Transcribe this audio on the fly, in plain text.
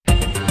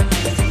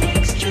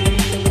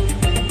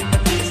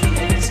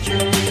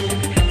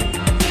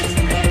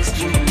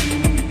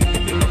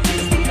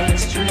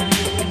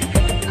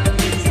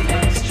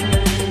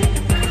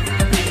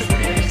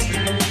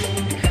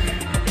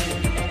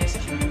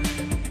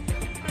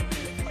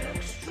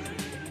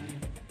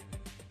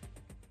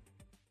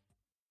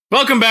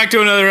Welcome back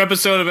to another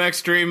episode of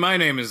X-Stream. My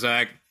name is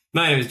Zach.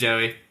 My name is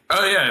Joey.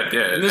 Oh, yeah.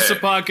 And this is a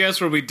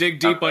podcast where we dig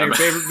deep on your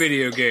favorite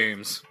video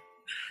games.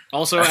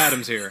 Also,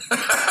 Adam's here.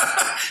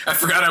 I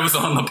forgot I was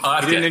on the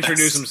podcast. He didn't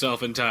introduce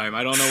himself in time.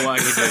 I don't know why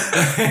he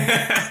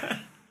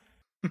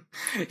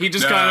did. He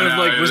just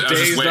was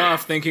dazed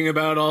off thinking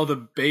about all the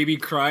baby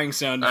crying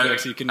sound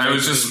effects he can make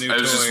with his new toy. I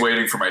was just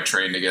waiting for my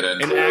train to get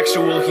in. An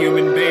actual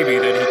human baby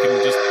that he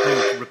can just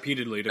poke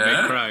repeatedly to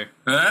make cry.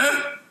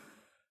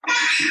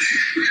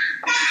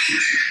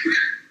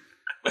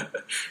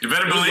 You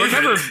better believe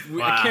it.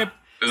 Wow. I can't.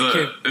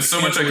 There's so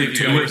much I can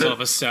do with yourself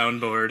a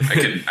soundboard.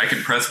 I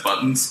can press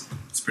buttons.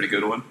 It's a pretty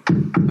good one.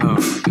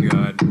 Oh my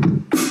god.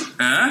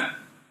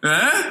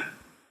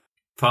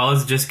 Paul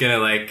is just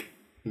gonna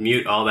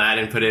mute all that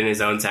and put in his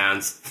own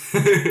sounds.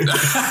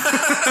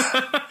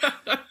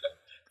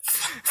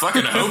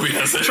 Fucking hope he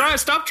does it.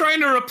 Stop trying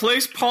to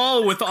replace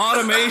Paul with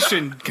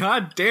automation.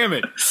 God damn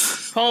it.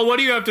 Paul, what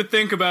do you have to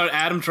think about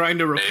Adam trying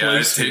to replace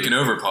AI's taking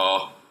over,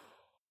 Paul.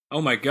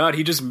 Oh my god,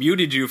 he just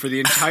muted you for the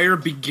entire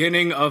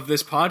beginning of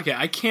this podcast.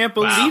 I can't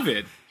believe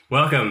it.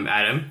 Welcome,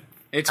 Adam.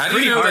 It's How do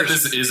pretty you know harsh. that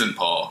this isn't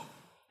Paul?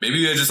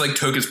 Maybe they just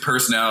took his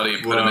personality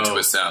and put him into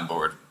a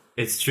soundboard.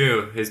 It's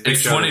true. His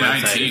picture on the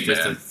website is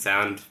just a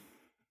sound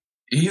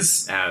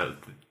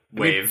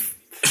wave.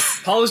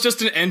 Paul is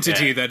just an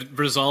entity that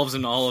resolves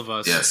in all of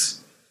us.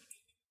 Yes.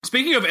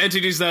 Speaking of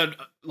entities that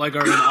are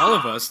in all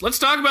of us, let's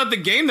talk about the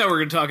game that we're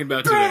going to talk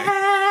about today.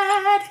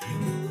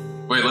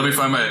 Wait, let me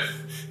find my...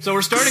 So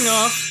we're starting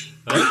off...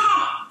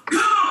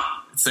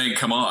 It's saying,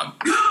 come on.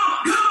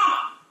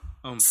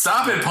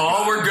 Stop it,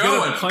 Paul. We're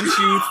going. Punch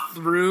you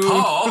through.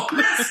 Paul.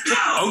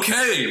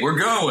 Okay, we're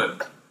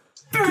going.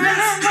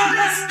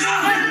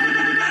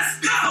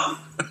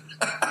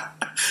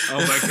 Oh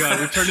my god,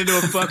 we turned into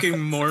a fucking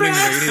morning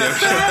radio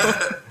show.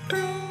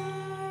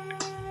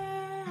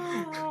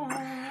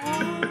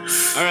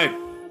 Alright,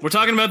 we're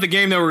talking about the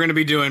game that we're going to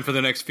be doing for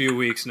the next few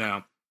weeks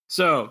now.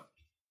 So,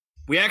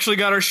 we actually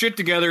got our shit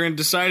together and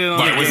decided on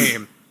a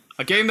game.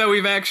 A game that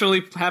we've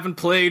actually haven't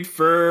played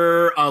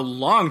for a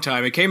long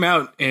time. It came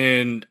out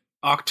in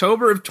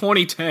October of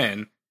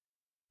 2010,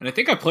 and I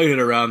think I played it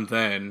around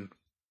then,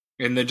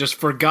 and then just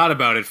forgot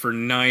about it for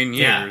 9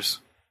 years.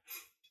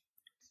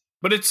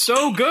 But it's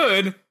so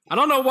good, I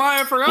don't know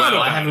why I forgot about it.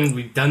 Why haven't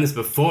we done this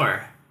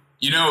before?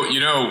 You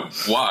know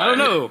why? I don't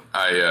know.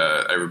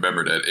 I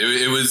remembered it.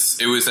 It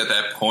was at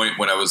that point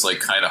when I was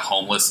kind of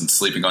homeless and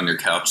sleeping on your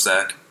couch,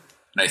 Zach.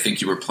 And I think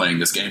you were playing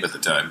this game at the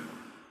time.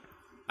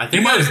 I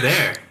think I was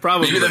there.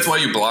 Probably. Maybe that's why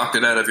you blocked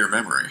it out of your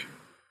memory.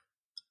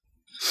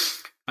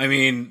 I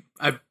mean,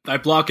 I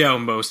block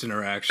out most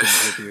interactions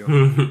with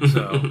you.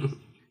 So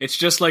it's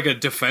just like a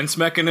defense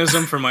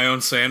mechanism for my own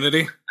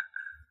sanity.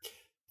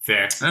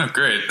 Fair. Oh,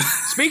 great.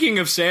 Speaking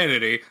of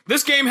sanity,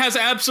 this game has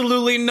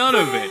absolutely none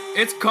of it.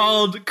 It's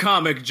called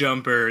Comic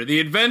Jumper, The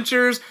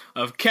Adventures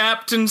of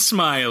Captain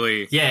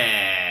Smiley.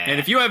 Yeah. And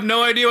if you have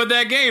no idea what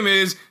that game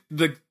is,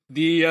 the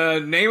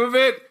name of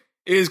it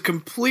is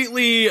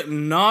completely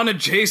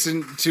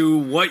non-adjacent to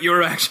what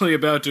you're actually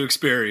about to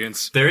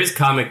experience. There is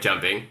comic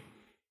jumping.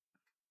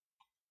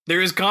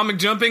 There is comic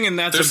jumping, and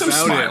that's There's about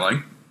some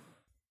smiling.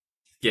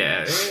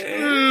 Yeah.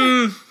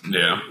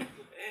 Yeah.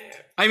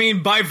 I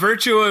mean, by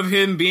virtue of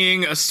him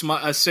being a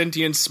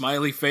sentient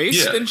smiley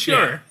face, then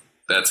sure. Yeah.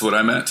 That's what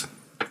I meant.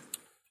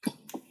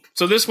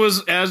 So this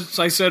was, as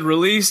I said,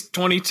 released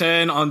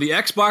 2010 on the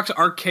Xbox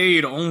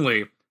Arcade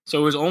only. So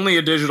it was only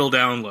a digital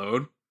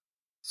download.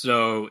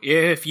 So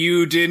if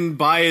you didn't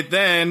buy it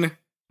then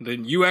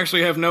you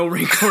actually have no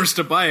recourse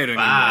to buy it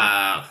anymore.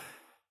 Wow.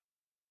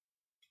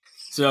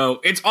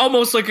 So it's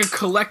almost like a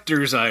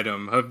collector's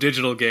item of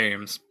digital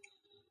games.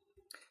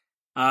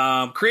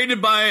 Created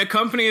by a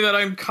company that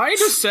I'm kind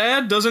of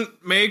sad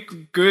doesn't make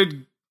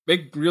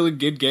really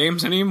good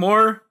games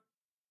anymore.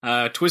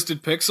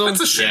 Twisted Pixel.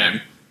 That's a shame.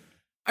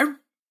 I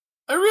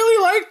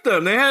really liked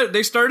them.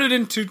 They started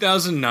in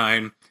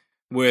 2009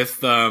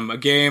 with a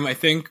game I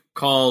think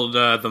called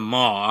The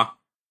Maw,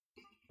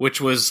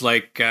 which was a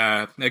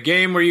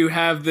game where you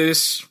have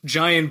this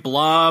giant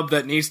blob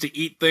that needs to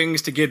eat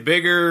things to get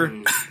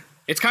bigger.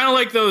 It's kind of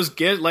like those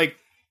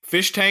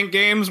fish tank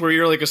games where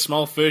you're like a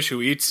small fish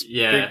who eats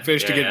big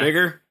fish to get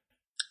bigger.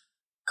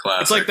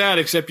 Classic. It's like that,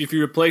 except if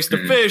you replace the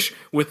fish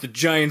with the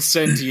giant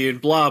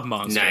sentient blob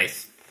monster.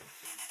 Nice.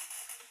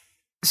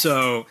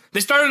 So they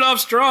started off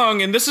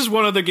strong, and this is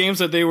one of the games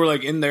that they were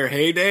in their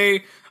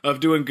heyday of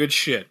doing good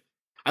shit.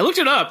 I looked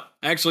it up,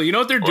 actually. You know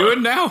what they're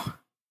doing now?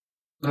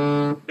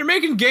 They're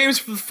making games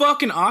for the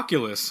fucking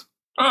Oculus.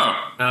 Oh,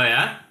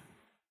 yeah?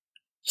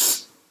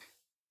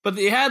 But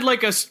they had a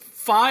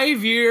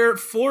 4-year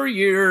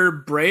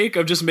break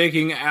of just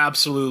making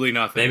absolutely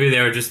nothing. Maybe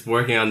they were just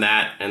working on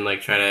that and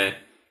trying to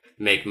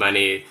make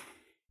money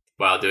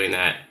while doing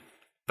that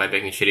by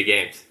making shitty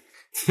games.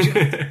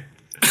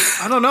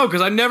 I don't know,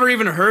 because I never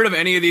even heard of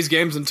any of these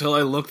games until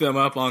I looked them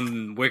up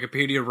on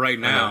Wikipedia right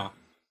now.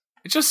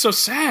 It's just so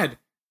sad.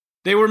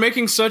 They were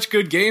making such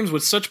good games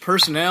with such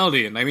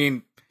personality, and I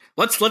mean,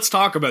 let's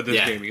talk about this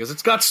game because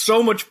it's got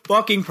so much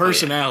fucking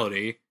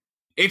personality.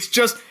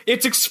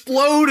 It's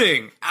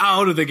exploding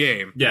out of the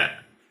game. Yeah.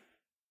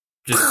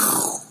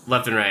 Just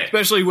left and right.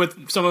 Especially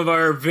with some of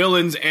our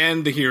villains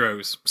and the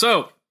heroes.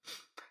 So,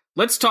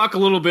 let's talk a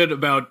little bit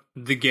about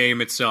the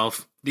game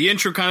itself. The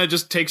intro kind of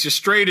just takes you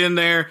straight in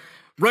there,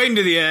 right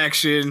into the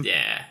action.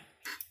 Yeah.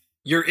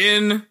 You're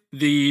in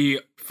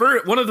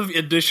one of the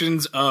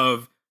editions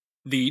of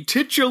the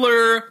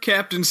titular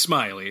Captain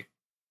Smiley.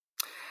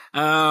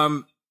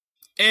 And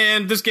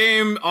this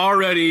game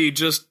already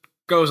just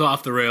goes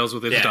off the rails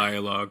with its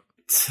dialogue.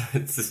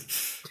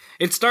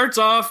 It starts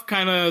off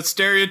kind of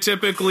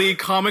stereotypically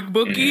comic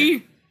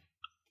booky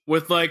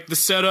with like the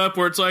setup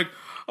where it's like,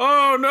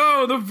 oh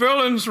no, the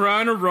villain's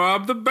trying to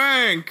rob the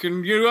bank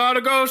and you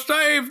gotta go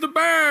save the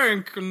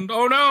bank. And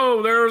oh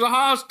no, there's a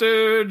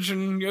hostage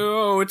and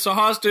it's a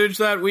hostage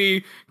that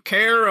we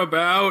care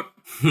about.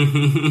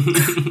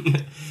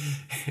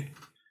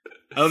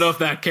 I don't know if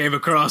that came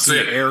across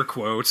in air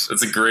quotes.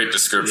 That's a great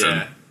description.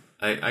 Yeah,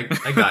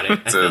 I got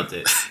it. I felt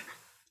it.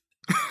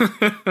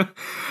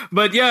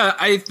 But yeah,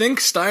 I think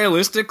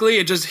stylistically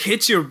it just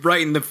hits you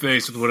right in the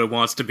face with what it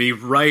wants to be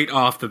right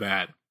off the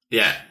bat.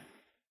 Yeah,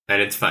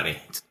 and it's funny.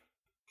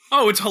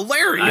 Oh, it's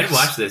hilarious. I'd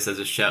watch this as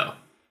a show.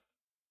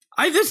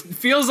 This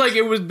feels like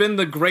it was been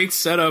the great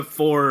setup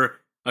for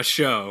a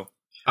show.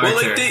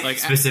 Arthur,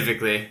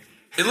 specifically.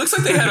 It looks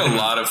like they had a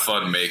lot of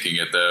fun making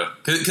it though,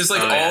 because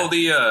all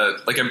the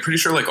I'm pretty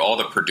sure like all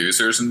the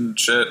producers and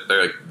shit,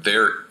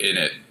 they're in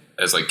it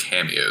as like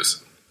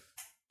cameos.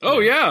 Oh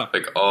yeah,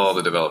 like all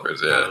the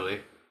developers. Yeah,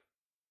 totally.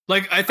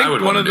 Like I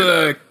think one of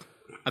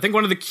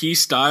the key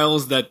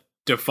styles that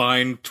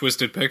defined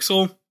Twisted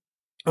Pixel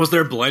was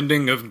their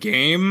blending of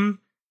game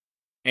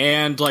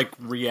and like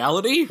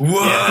reality.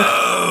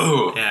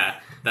 Whoa! Yeah,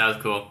 that was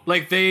cool.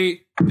 Like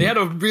they had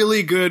a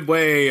really good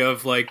way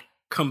of like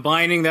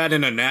combining that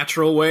in a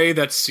natural way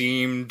that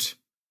seemed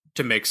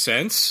to make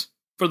sense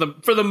for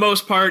the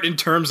most part in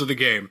terms of the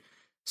game.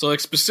 So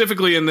like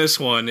specifically in this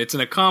one, it's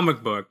in a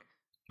comic book,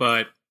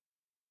 but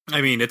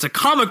I mean it's a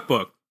comic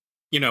book.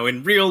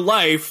 In real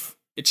life,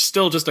 it's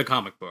still just a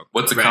comic book.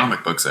 What's a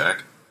comic book,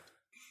 Zach?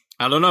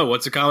 I don't know.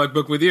 What's a comic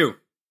book with you?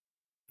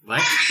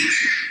 What?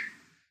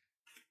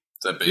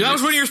 That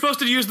was when you were supposed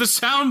to use the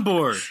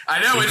soundboard.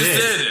 I know, we just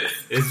did it.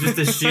 It's just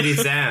a shitty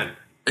sound.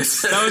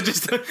 That was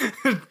just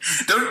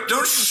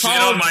don't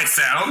shit on my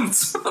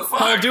sounds. What the fuck?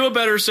 Paul, do a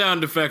better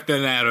sound effect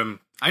than Adam.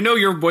 I know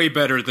you're way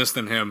better at this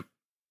than him.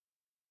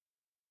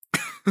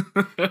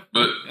 But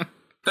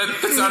that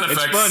sound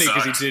effect It's funny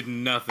because he did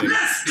nothing.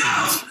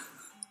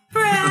 All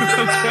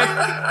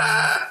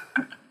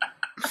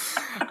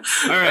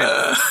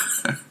right,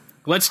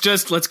 let's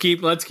keep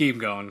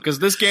going because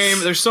this game,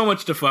 there's so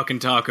much to fucking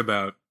talk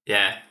about.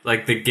 Yeah,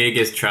 like the gig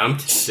is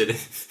trumped. Did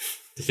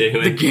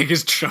anyone? The gig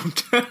is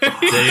trumped. Did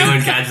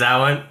anyone catch that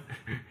one?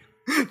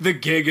 The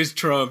gig is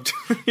trumped.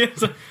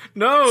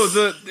 No,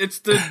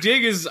 the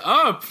gig is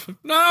up.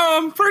 No,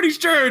 I'm pretty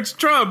sure it's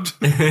trumped.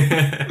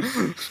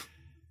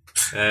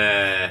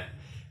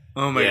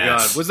 Oh my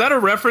god. Was that a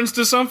reference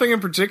to something in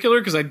particular?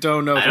 Because I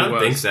don't know if it was. I don't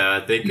think so. I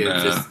think it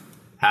just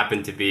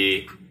happened to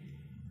be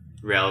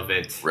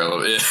relevant. Wow,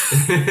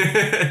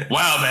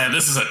 man,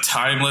 this is a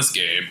timeless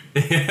game.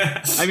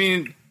 I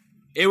mean,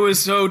 it's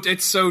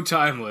so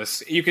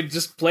timeless. You could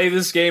just play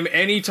this game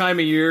any time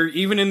of year,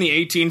 even in the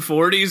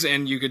 1840s,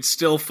 and you could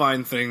still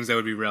find things that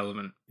would be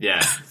relevant.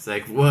 Yeah, it's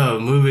like, whoa,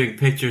 moving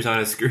pictures on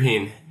a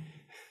screen.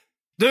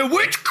 The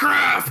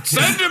witchcraft!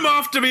 Send him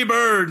off to be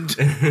burned!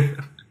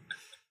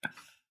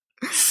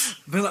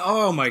 But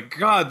oh my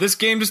god, this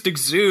game just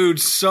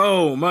exudes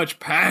so much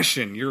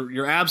passion.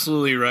 You're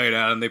absolutely right,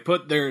 Adam. They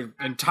put their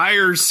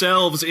entire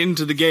selves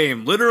into the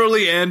game,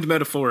 literally and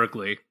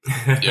metaphorically.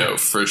 Yo,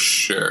 for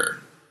sure.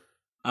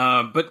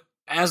 But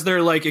as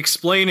they're like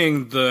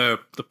explaining the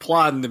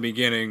plot in the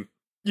beginning,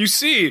 you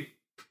see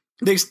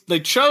they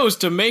chose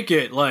to make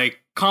it like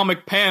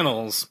comic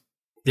panels.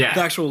 Yeah.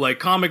 With actual like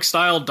comic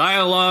style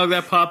dialogue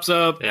that pops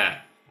up. Yeah.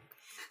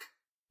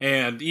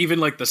 And even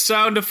like the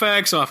sound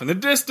effects off in the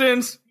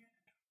distance.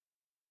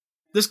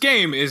 This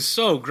game is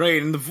so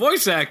great, and the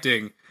voice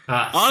acting.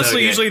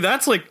 Honestly, usually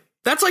that's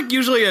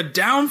usually a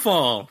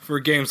downfall for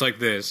games like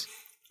this.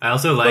 I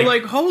also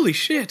like holy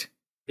shit.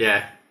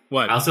 Yeah.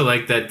 What? I also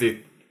like that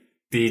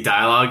the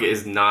dialogue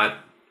is not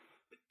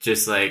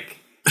just like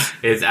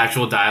it's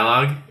actual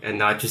dialogue and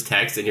not just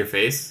text in your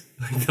face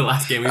like the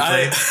last game we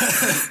played.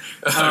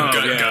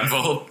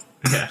 Gunvolt.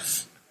 Yeah.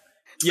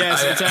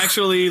 Yes, it's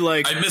actually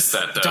like I missed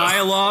that though.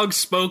 Dialogue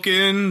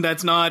spoken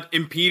that's not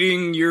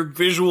impeding your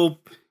visual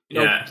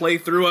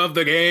playthrough of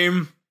the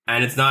game.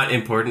 And it's not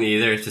important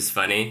either, it's just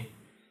funny.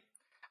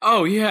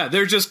 Oh yeah,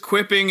 they're just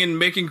quipping and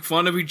making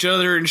fun of each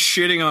other and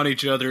shitting on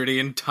each other the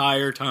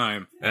entire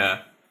time.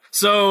 Yeah.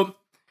 So,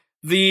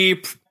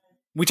 we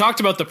talked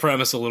about the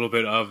premise a little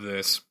bit of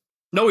this.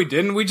 No, we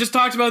didn't. We just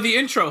talked about the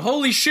intro.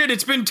 Holy shit,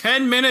 it's been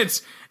 10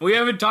 minutes. We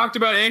haven't talked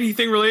about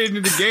anything related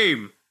to the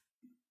game.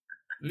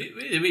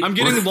 I'm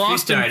getting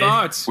lost in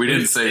thoughts. We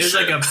didn't say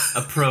shit. It was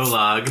like a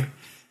prologue.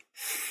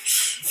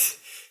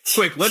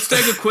 Quick, let's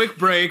take a quick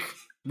break,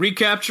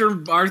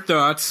 recapture our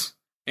thoughts,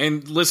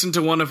 and listen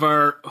to one of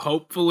our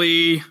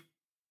hopefully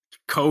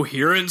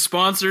coherent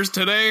sponsors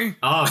today.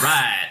 All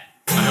right.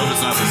 I hope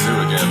it's not the zoo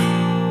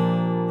again.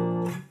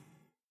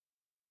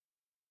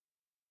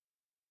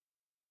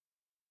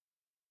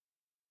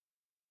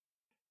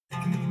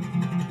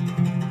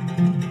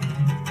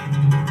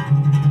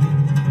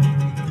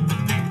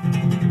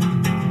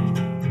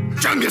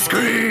 Chungus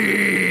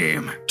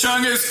Cream!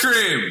 Chungus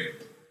Cream!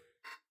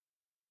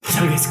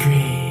 Chungus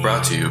Cream.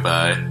 Brought to you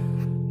by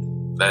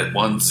that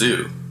one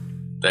zoo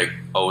that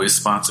always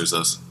sponsors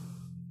us.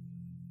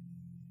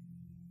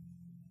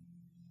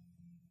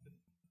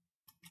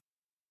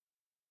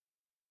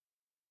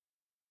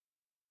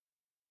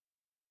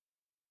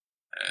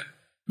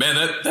 Man,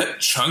 that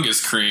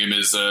Chungus Cream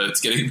is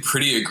it's getting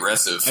pretty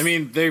aggressive. I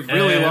mean, they've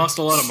really lost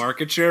a lot of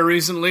market share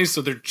recently,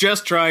 so they're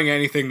just trying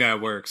anything that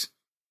works.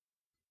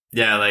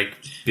 Yeah, like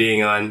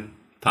being on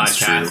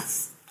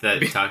podcasts that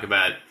talk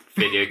about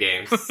video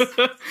games.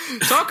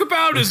 Talk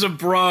about is a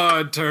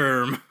broad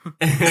term.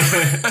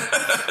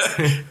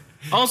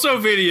 Also,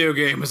 video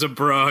game is a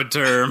broad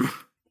term.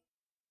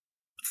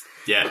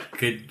 Yeah,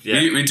 good.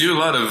 Yeah. We do a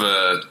lot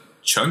of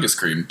Chungus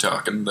Cream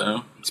talking,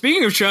 though.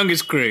 Speaking of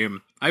Chungus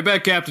Cream, I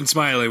bet Captain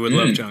Smiley would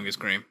love Chungus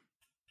Cream.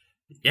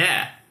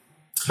 Yeah.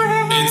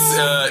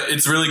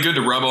 It's really good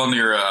to rub on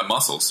your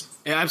muscles.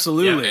 Yeah,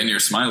 absolutely. And your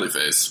smiley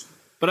face.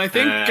 But I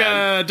think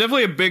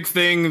definitely a big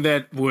thing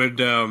that would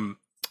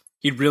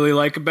he'd really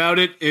like about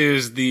it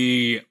is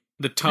the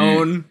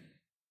tone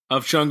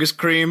of Chungus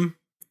Cream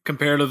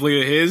comparatively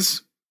to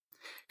his.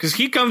 Because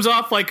he comes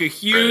off like a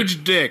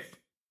huge dick.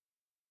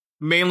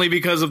 Mainly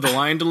because of the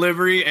line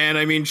delivery, and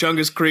I mean,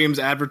 Chungus Cream's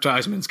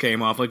advertisements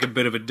came off like a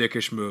bit of a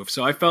dickish move,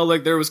 so I felt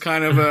like there was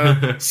kind of a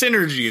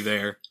synergy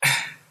there.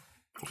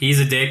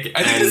 He's a dick.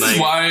 I think and this is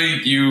why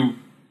you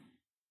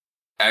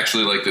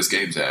actually like this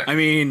game, Zach. I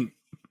mean...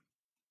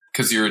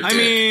 Because you're a dick. I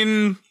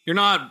mean, you're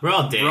not We're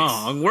all dicks.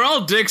 wrong. We're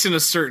all dicks in a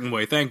certain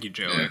way. Thank you,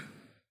 Joey.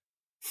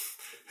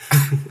 Yeah.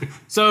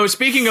 So,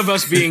 speaking of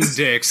us being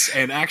dicks,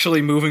 and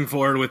actually moving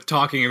forward with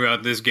talking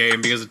about this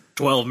game, because it's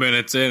 12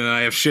 minutes in and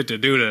I have shit to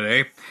do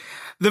today...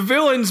 The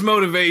villain's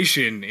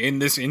motivation in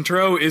this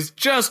intro is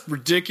just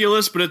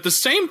ridiculous, but at the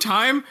same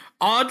time,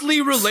 oddly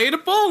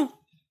relatable.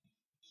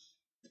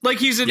 Like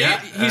he's an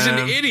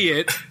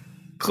idiot.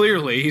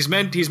 Clearly, he's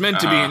meant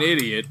to be an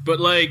idiot, but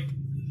like.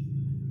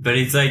 But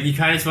he's like, you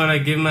kind of just want to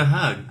give him a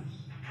hug,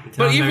 and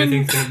tell him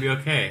everything's gonna be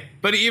okay.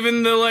 But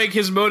even the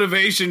his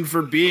motivation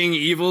for being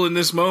evil in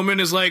this moment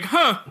is like,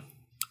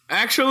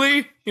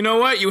 actually, you know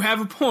what? You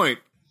have a point.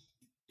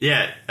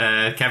 Yeah,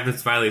 Captain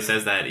Smiley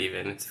says that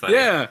even. It's funny.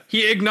 Yeah,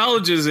 he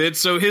acknowledges it,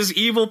 so his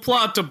evil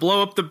plot to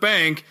blow up the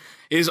bank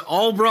is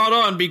all brought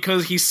on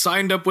because he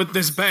signed up with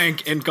this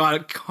bank and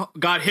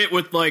got hit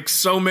with,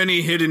 so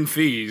many hidden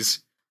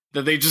fees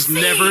that they just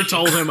never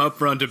told him up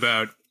front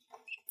about.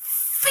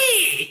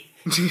 Fee!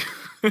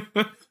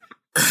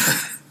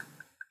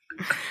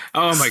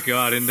 Oh my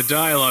god, and the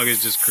dialogue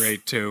is just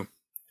great, too.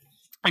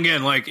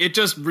 Again, it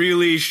just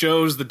really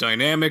shows the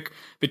dynamic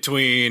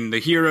between the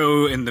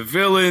hero and the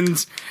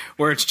villains,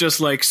 where it's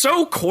just,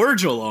 so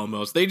cordial,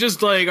 almost. They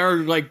just,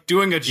 are,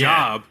 doing a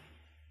job.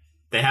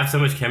 They have so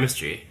much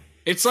chemistry.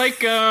 It's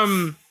like,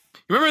 remember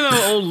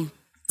the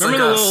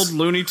old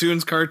Looney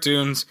Tunes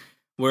cartoons,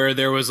 where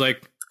there was, of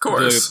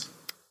course.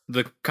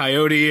 The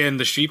coyote and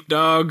the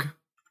sheepdog?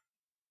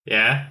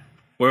 Yeah?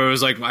 Where it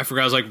was, I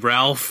forgot, it was,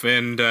 Ralph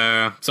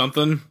and,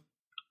 something?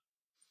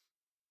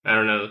 I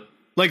don't know.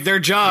 Their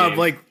job,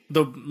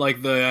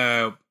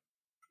 the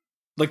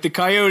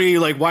coyote,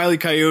 Wile E.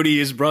 Coyote,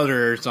 his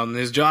brother or something,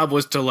 his job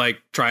was to,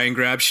 try and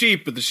grab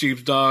sheep, but the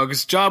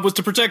sheepdog's job was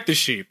to protect the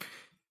sheep.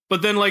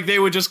 But then, they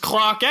would just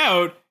clock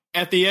out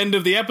at the end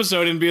of the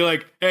episode and be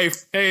like,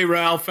 hey,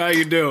 Ralph, how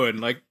you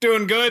doing?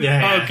 Doing good?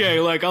 Yeah. Okay,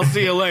 I'll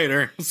see you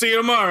later. I'll see you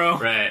tomorrow.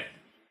 Right.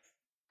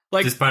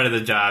 Just part of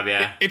the job,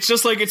 yeah. It's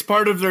just, it's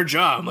part of their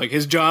job.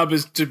 His job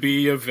is to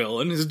be a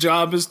villain. His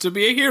job is to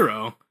be a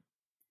hero.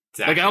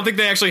 Exactly. I don't think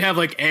they actually have,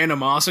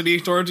 animosity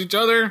towards each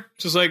other.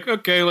 It's just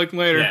okay,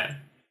 later. Yeah.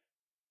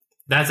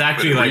 That's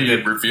actually,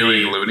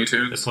 revealing Looney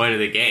Tunes? the point of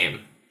the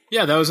game.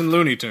 Yeah, that was in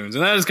Looney Tunes,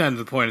 and that is kind of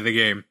the point of the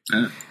game.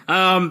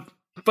 Yeah.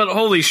 But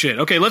holy shit.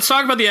 Okay, let's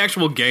talk about the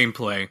actual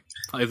gameplay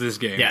of this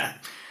game. Yeah.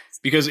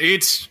 Because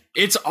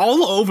it's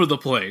all over the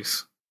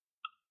place.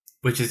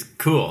 Which is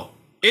cool.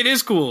 It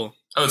is cool.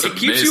 Oh, it's It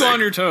amazing. keeps you on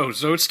your toes.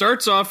 So it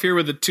starts off here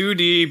with a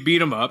 2D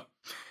beat 'em up.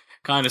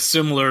 Kind of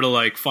similar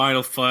to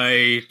Final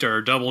Fight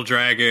or Double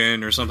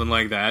Dragon or something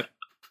like that.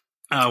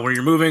 Where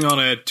you're moving on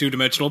a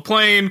two-dimensional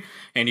plane,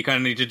 and you kind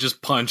of need to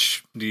just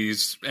punch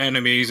these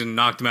enemies and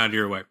knock them out of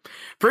your way.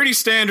 Pretty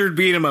standard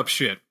beat-em-up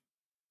shit.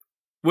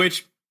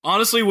 Which,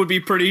 honestly, would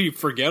be pretty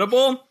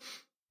forgettable.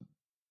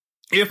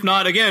 If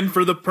not, again,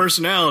 for the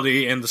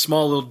personality and the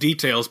small little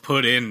details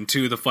put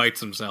into the fights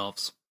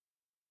themselves.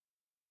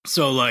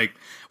 So,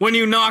 when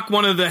you knock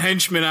one of the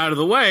henchmen out of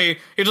the way,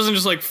 it doesn't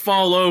just,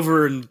 fall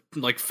over and,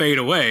 fade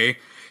away.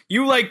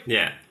 You,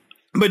 Yeah.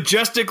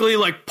 majestically,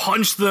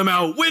 punch them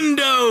out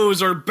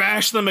windows or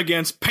bash them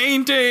against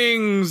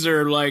paintings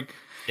or,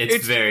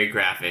 It's very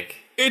graphic.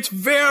 It's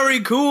very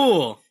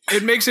cool.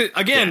 It makes it,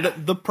 again,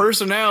 the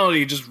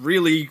personality just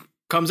really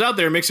comes out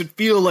there. It makes it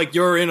feel like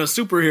you're in a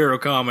superhero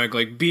comic,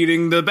 like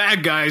beating the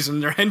bad guys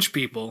and their hench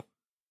people.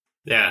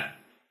 Yeah.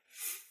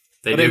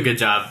 They do a good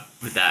job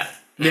with that.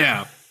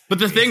 Yeah. But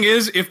the thing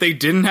is, if they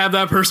didn't have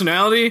that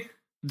personality,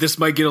 this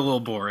might get a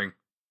little boring.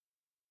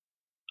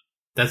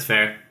 That's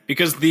fair.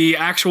 Because the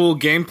actual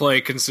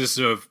gameplay consists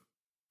of,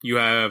 you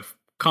have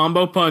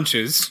combo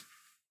punches,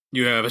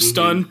 you have a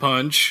stun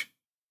punch,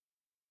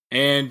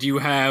 and you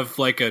have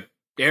like a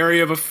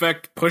area of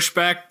effect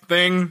pushback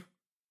thing.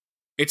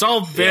 It's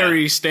all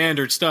very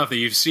standard stuff that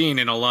you've seen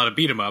in a lot of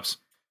beat 'em ups,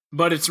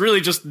 but it's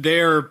really just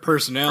their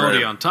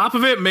personality on top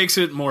of it makes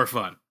it more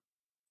fun.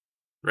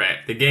 Right.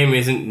 The game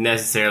isn't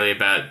necessarily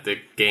about the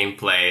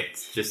gameplay.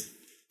 It's just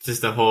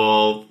the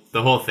whole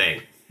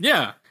thing.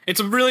 Yeah,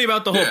 it's really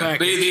about the whole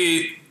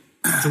package.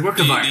 It's a work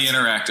of art. The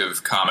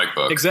interactive comic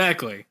book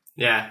Exactly.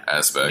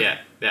 aspect.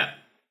 Yeah.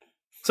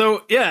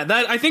 So yeah,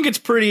 that I think it's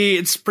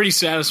pretty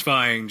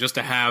satisfying just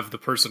to have the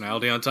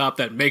personality on top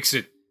that makes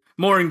it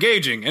more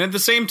engaging. And at the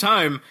same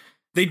time,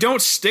 they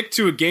don't stick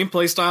to a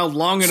gameplay style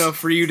long enough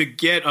for you to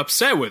get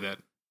upset with it.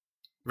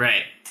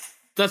 Right.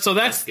 That's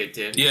good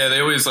too. Yeah, they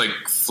always like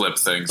flip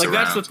things like around.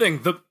 that's the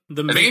thing.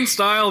 The main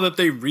style that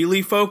they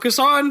really focus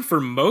on for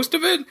most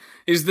of it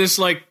is this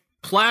like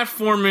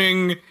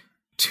platforming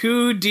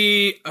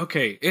 2D.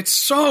 Okay, it's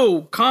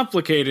so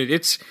complicated.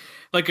 It's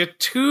like a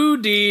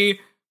 2D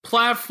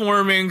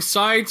platforming,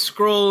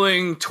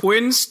 side-scrolling,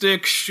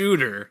 twin-stick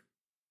shooter.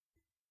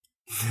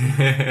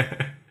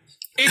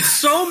 It's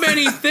so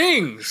many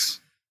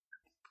things.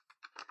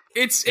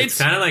 It's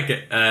kind of like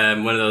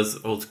one of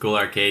those old school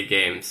arcade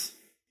games.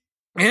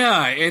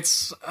 Yeah,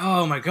 it's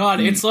oh my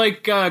god, it's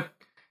like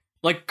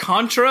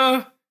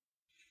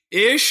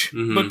Contra-ish,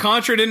 but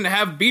Contra didn't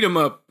have beat 'em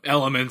up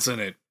elements in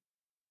it.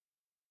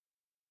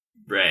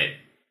 Right.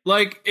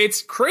 Like,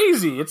 it's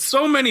crazy. It's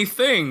so many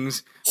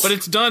things, but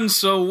it's done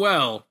so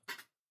well.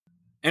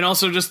 And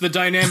also just the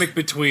dynamic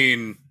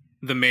between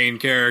the main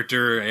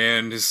character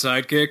and his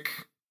sidekick.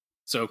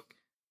 So,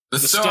 the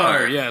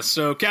star. Yeah.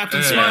 So,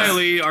 Captain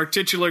Smiley, our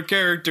titular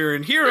character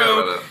and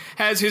hero,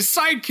 has his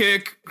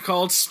sidekick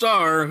called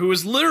Star, who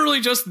is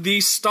literally just the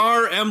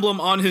star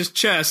emblem on his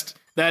chest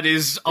that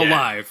is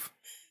alive.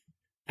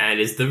 And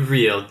is the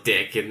real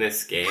dick in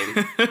this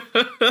game.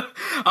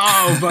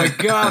 Oh my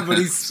god, but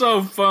he's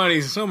so funny.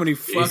 So many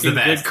fucking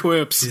good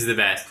quips. He's the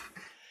best.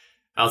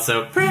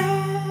 Also,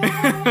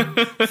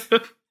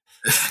 that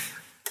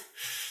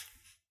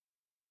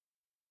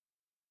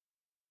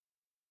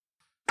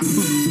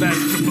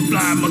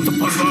Superfly muscle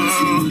pumper.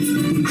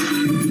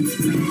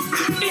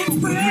 You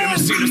ever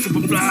seen a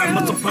Superfly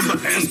muscle pumper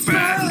as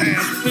bad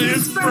as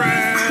this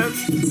Brad?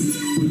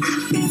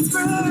 It's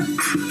Brad.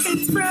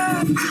 It's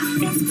Brad.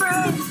 It's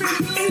Brad.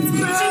 It's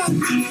Brad.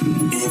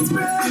 It's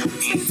Brad.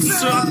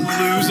 What's up,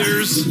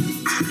 losers?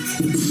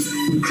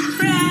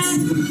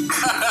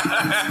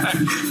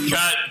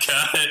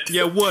 Cut.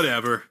 Yeah,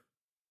 whatever.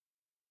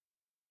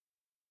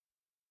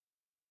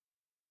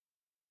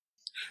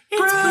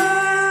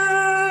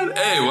 Brad.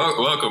 Hey,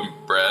 welcome,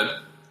 Brad.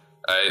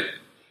 I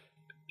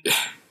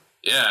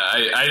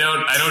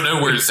don't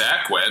know where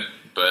Zach went,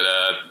 but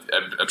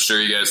I'm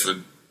sure you guys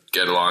would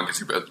get along because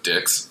you're both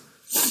dicks.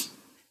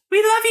 We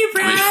love you,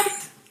 Brad.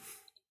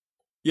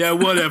 Yeah,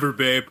 whatever,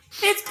 babe.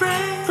 It's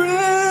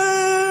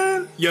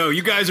Brad. Yo,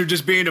 you guys are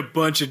just being a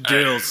bunch of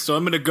dills, so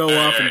I'm gonna go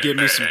off and get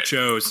me some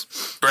chos.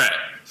 Brad.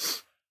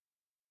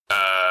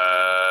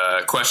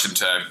 Question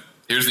time.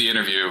 Here's the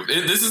interview.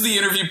 This is the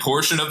interview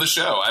portion of the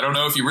show. I don't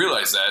know if you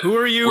realize that. Who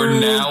are you? We're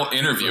now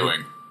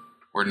interviewing.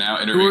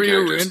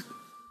 Characters.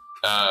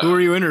 Who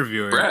are you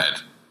interviewing?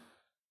 Brad.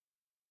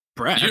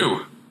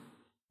 You.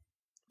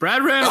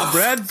 Brad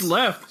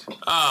left.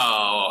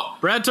 Oh.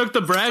 Brad took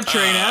the Brad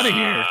train out of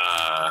here.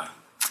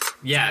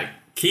 Yeah,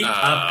 keep up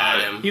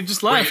at him. He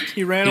just left.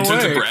 He ran away. He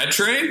took the Brad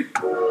train?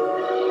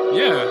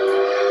 Yeah.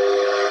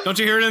 Don't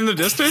you hear it in the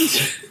distance?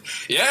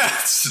 Yeah,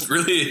 it's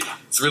really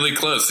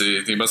close.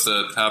 He must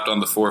have hopped on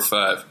the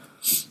 4-5.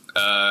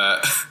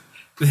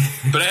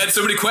 But I had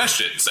so many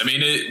questions. I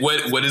mean,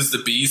 what does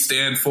the B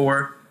stand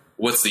for?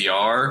 What's the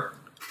R?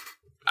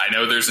 I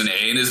know there's an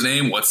A in his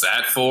name. What's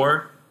that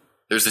for?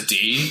 There's a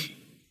D.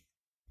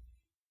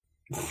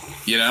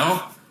 You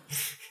know?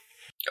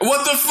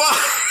 What the fuck?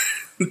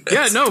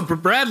 Yeah, no,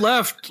 Brad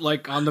left,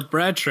 like, on the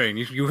Brad train.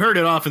 You heard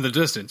it off in the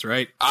distance,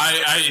 right?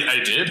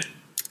 I did.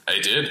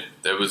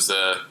 That was,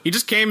 he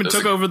just came and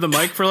took over the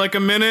mic for, like, a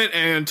minute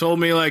and told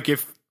me, like,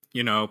 if,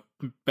 you know,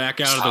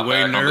 back out of the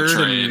way,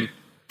 nerd.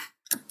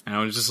 And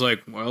I was just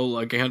like, well,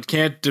 I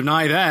can't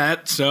deny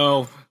that,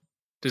 so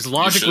his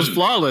logic was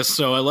flawless,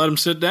 so I let him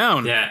sit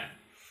down. Yeah.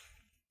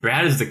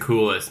 Brad is the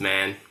coolest,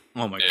 man.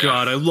 Oh my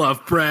god, I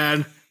love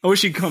Brad. I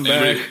wish he'd come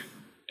back.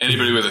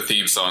 Anybody with a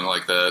theme song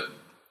like that.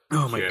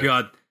 Oh my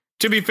god.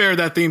 To be fair,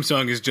 that theme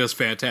song is just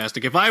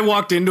fantastic. If I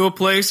walked into a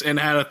place and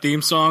had a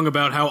theme song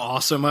about how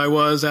awesome I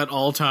was at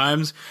all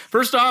times,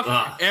 first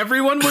off,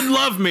 everyone would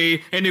love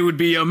me and it would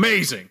be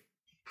amazing.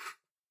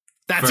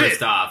 That's it.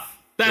 First off.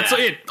 That's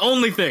it.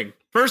 Only thing.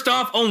 First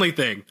off, only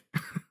thing.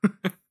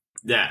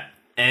 Yeah.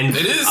 And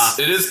it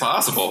is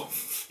possible.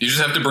 You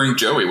just have to bring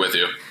Joey with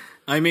you.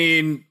 I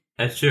mean,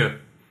 that's true.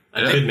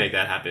 I could make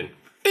that happen.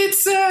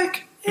 It's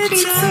Zach.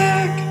 It's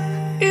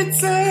Zach. It's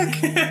Zach.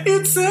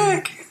 It's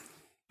Zach.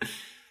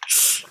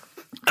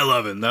 I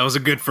love it. That was a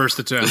good first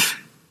attempt.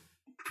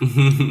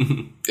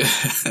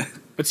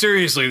 But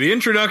seriously, the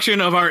introduction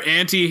of our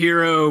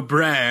anti-hero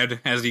Brad,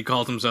 as he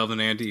called himself an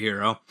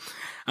anti-hero,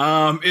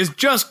 is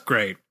just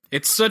great.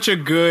 It's such a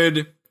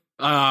good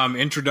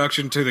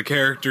introduction to the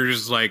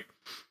characters, like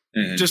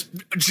just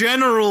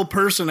general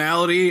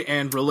personality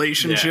and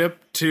relationship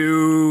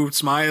to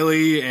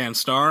Smiley and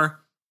Star.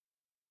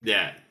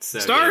 Yeah, so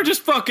Star good.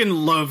 just fucking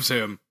loves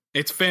him.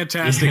 It's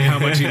fantastic how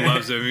much he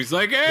loves him. He's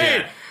like,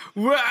 hey,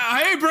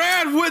 hey,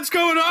 Brad, what's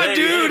going on,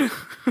 dude?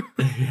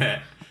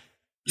 Yeah.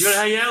 You want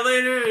to hang out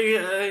later?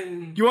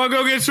 You want to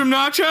go get some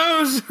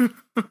nachos?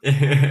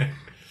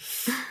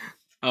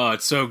 Oh,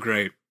 it's so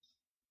great.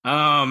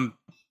 And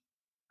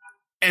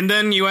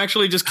then you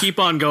actually just keep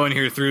on going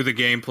here through the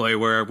gameplay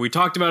where we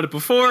talked about it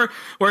before,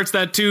 where it's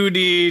that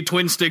 2D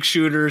twin stick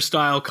shooter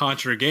style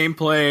Contra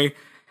gameplay.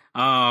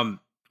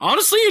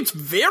 Honestly, it's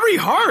very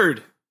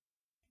hard.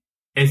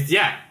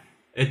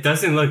 It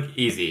doesn't look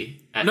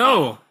easy at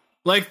all.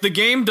 Like, the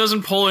game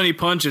doesn't pull any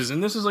punches,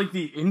 and this is like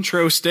the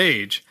intro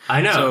stage.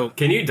 I know. So,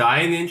 can you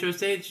die in the intro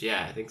stage?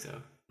 Yeah, I think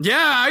so. Yeah,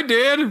 I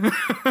did.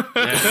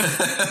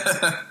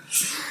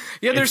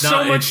 Yeah, there's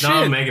so much shit. It's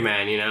not Mega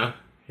Man, you know?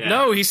 Yeah.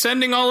 No, he's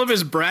sending all of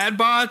his Brad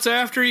bots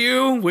after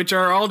you, which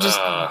are all just,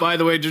 by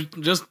the way,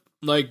 just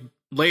like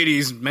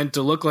ladies meant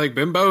to look like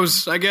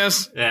bimbos, I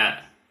guess. Yeah.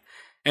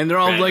 And they're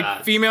all Brad like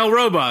bots. female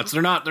robots.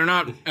 They're not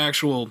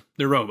actual,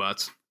 they're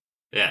robots.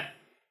 Yeah.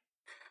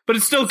 But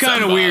it's still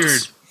kind of weird.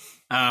 Fembots.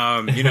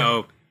 You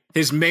know,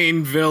 his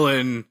main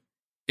villain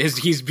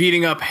he's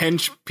beating up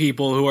hench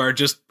people who are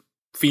just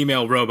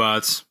female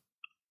robots.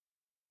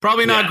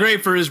 Probably not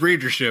great for his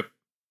readership.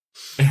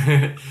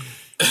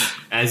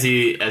 as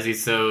he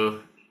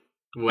so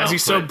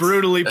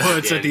brutally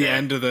puts at the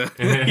end of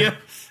the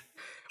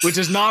which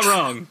is not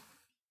wrong.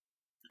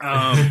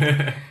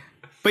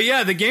 But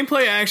yeah, the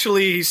gameplay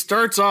actually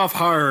starts off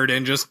hard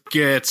and just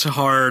gets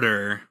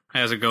harder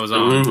as it goes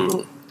on.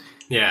 Ooh.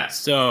 Yeah.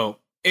 So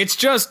it's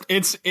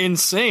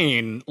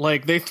insane.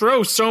 Like, they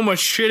throw so much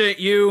shit at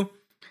you.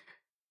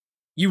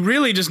 You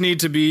really just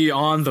need to be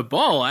on the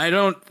ball.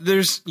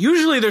 There's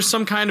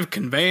some kind of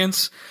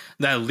conveyance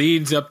that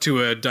leads up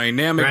to a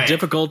dynamic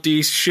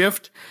difficulty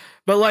shift.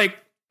 But like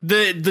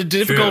the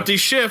difficulty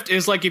shift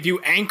is like if you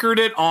anchored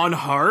it on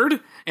hard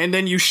and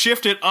then you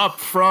shift it up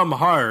from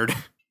hard.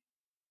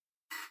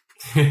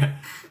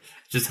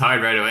 Just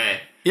hard right away.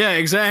 Yeah,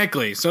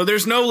 exactly. So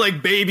there's no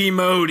like baby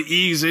mode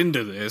ease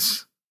into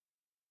this.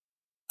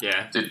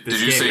 Yeah. Did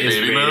you say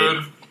baby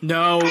mode?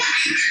 No.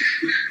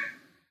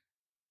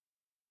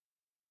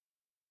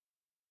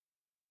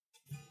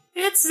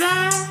 It's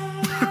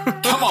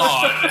that. Come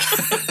on.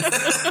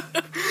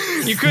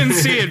 You couldn't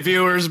see it,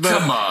 viewers, but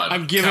Come on,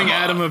 I'm giving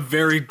Adam a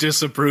very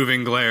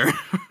disapproving glare.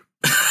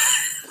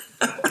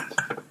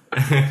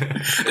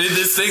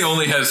 This thing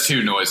only has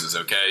two noises,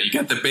 okay? You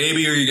get the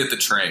baby or you get the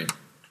train.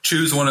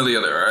 Choose one or the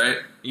other, all right?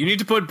 You need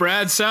to put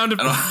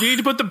you need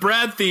to put the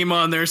Brad theme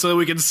on there so that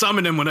we can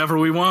summon him whenever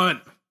we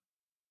want.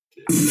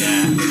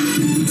 Yeah.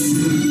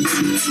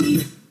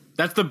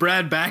 That's the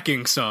Brad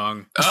backing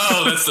song.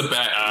 Oh, that's the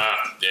back.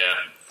 Yeah.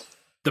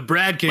 The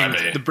Brad King.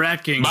 The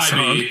Brad King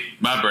song.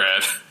 My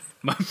Brad.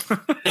 My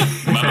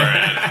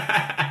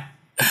Brad.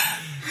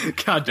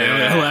 God damn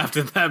it! I laughed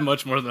at that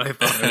much more than I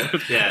thought I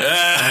would. Yeah,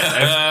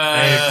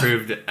 I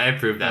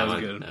approved that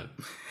one. Good.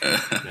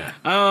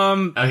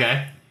 No.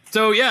 Okay.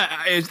 So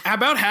yeah,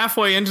 about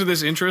halfway into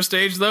this intro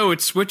stage, though,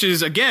 it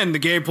switches again the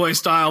gameplay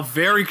style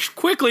very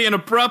quickly and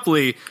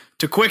abruptly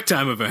to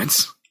QuickTime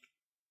events.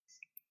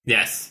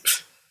 Yes.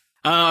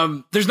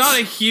 There's not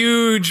a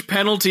huge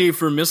penalty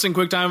for missing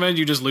QuickTime events.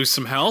 You just lose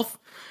some health.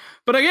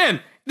 But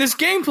again, this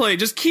gameplay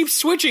just keeps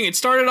switching. It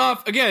started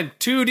off, again,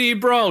 2D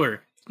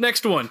brawler.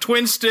 Next one,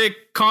 twin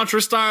stick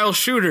Contra style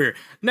shooter.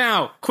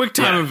 Now,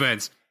 QuickTime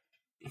events.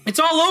 It's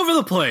all over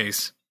the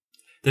place.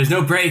 There's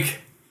no break.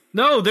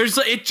 No,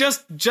 it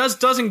just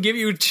doesn't give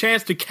you a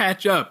chance to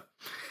catch up.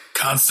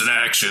 Constant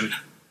action.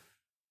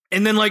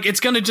 And then, like, it's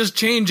gonna just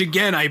change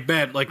again, I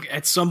bet, like,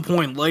 at some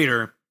point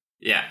later.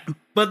 Yeah.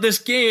 But this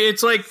game,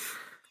 it's, like,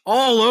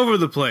 all over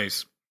the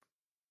place.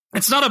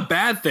 It's not a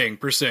bad thing,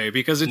 per se,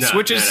 because it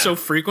switches so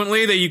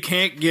frequently that you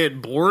can't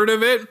get bored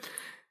of it.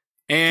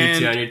 And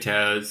keeps you on your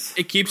toes.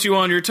 It keeps you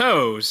on your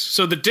toes.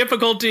 So the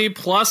difficulty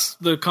plus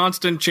the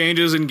constant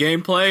changes in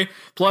gameplay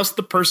plus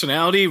the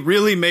personality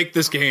really make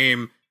this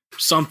game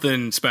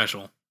something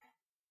special.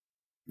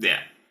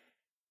 Yeah.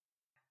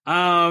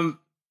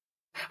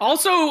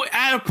 Also,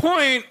 at a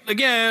point,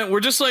 again, we're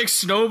just like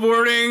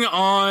snowboarding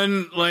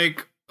on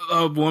like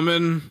a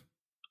woman.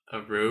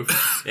 A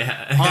roof.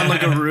 Yeah. On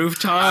like a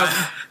rooftop.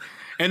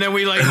 And then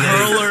we like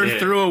hurl her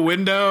through a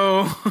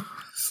window.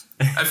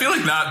 I feel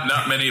like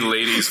not many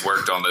ladies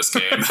worked on this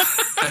game.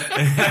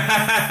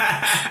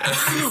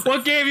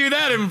 What gave you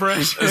that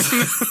impression?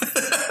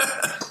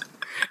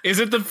 Is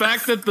it the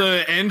fact that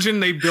the engine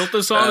they built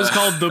this on is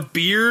called the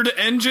Beard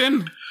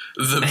Engine?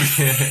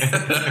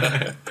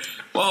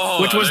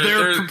 Well, which was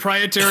their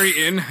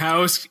proprietary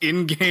in-house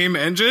in-game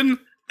engine?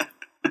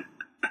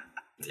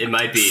 It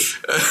might be.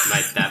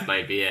 That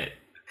might be it.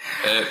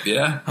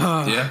 Yeah.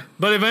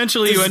 But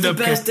eventually you end up...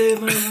 best day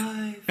of my life.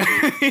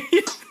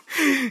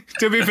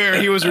 To be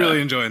fair, he was really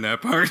enjoying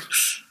that part.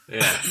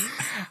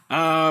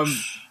 Yeah.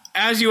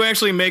 As you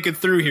actually make it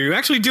through here, you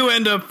actually do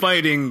end up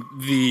fighting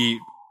the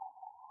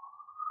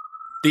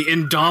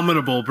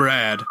indomitable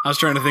Brad. I was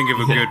trying to think of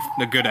a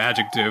good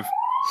adjective.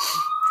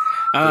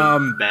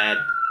 Bad.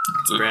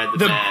 Brad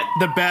the bad.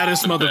 The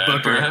baddest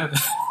motherfucker. Brad.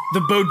 The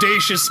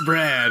bodacious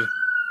Brad.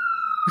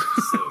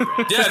 So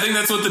bad. Yeah, I think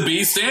that's what the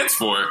B stands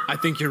for. I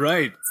think you're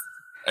right.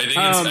 I think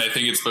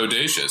it's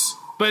bodacious.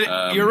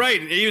 But you're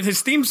right.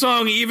 His theme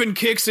song even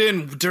kicks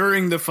in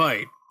during the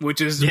fight, which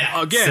is,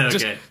 again,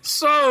 just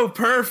so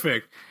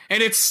perfect.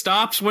 And it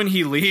stops when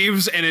he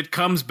leaves, and it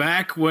comes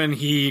back when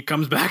he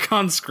comes back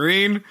on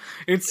screen.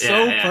 It's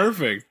so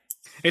perfect.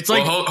 It's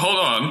like, hold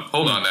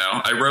on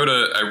now. I wrote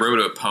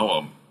a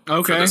poem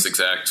for this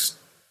exact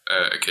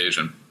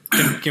occasion.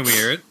 Can we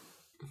hear it?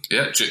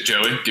 Yeah,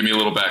 Joey, give me a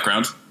little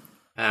background.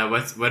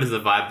 What is the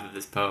vibe of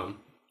this poem?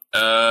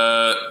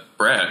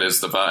 Brad is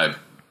the vibe.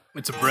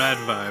 It's a Brad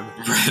vibe.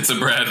 It's a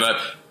Brad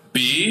vibe.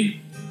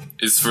 B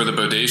is for the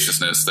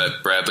bodaciousness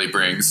that Bradley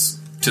brings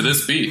to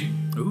this beat.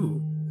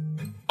 Ooh.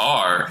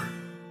 R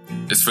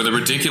is for the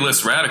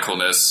ridiculous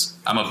radicalness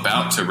I'm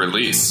about to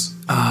release.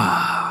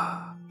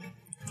 A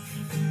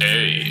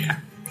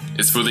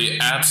is for the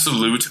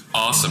absolute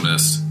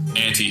awesomeness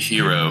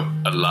anti-hero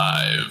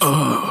alive.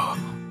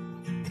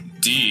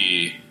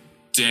 D,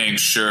 dang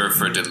sure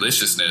for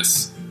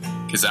deliciousness,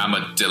 'cause I'm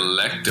a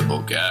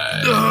delectable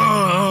guy.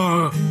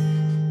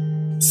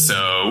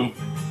 So,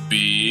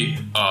 B-R-A-D,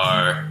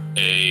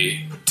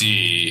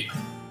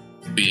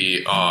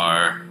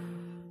 B-R-A-D.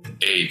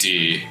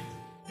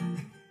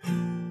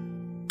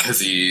 'Cause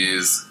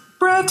he's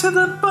Brad to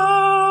the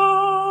bone.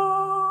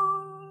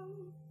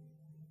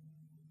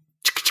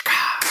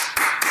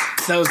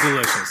 That was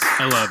delicious.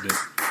 I loved it.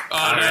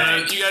 Oh,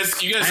 man, you guys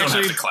don't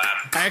have to clap.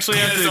 I actually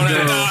have to No,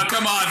 go.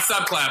 come on,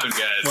 stop clapping,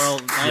 guys. Well,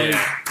 I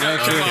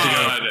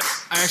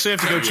actually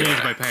have to go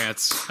change my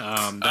pants.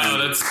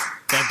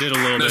 That did a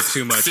little bit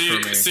too much for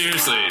me.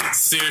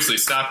 Seriously,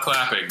 stop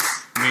clapping.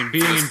 I mean,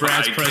 being in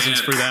Brad's I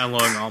presence can't. for that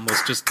long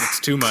it's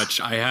too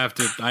much. I have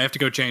to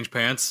go change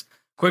pants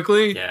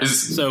quickly. Yeah.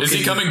 Is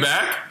he coming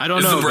back? I don't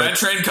is know, the Brad but-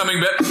 train coming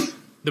back?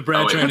 The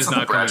Brad train what's is the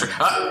not Brad coming.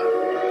 train?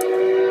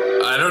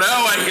 I don't know.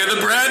 I hear the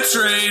Brad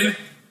train.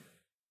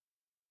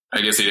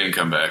 I guess he didn't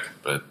come back,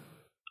 but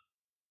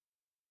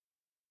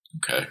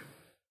okay.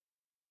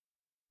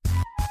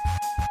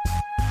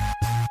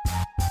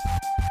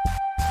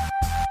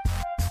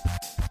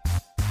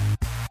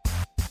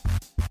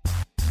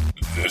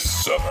 This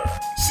summer,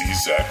 see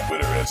Zach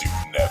Witter as you've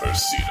never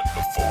seen him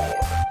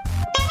before.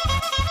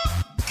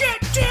 Get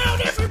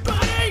down,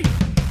 everybody!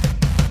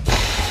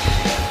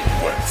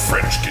 When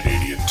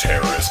French-Canadian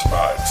terrorist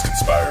minds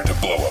conspire to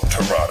blow up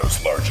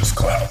Toronto's largest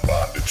clown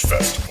bondage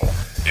festival,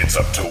 it's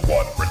up to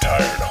one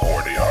retired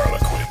horny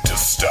harlequin to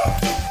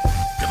stop them.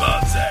 Come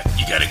on, Zach,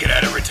 you gotta get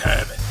out of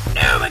retirement.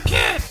 No, I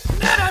can't.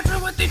 Not after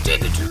what they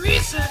did to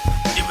Teresa.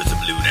 It was a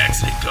balloon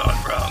accident gone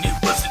wrong. It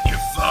wasn't your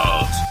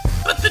fault.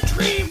 But the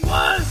dream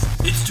was.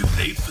 It's too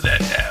late for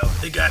that now.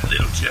 They got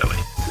little Joey.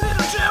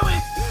 Little Joey?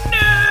 No!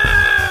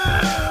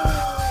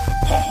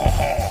 Ho ho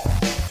ho.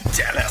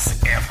 Tell us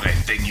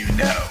everything you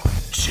know,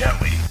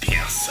 Joey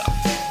Pearson.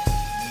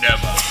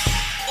 Never.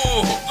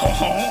 Oh ho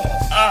ho.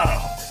 Oh.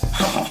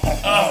 Ho ho ho.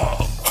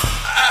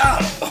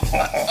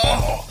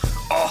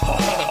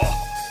 Oh.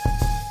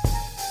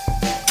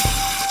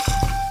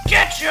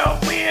 Get your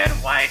weird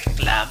white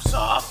gloves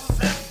off of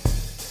him.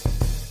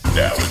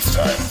 Now it's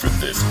time for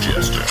this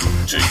jester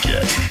to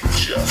get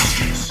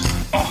justice.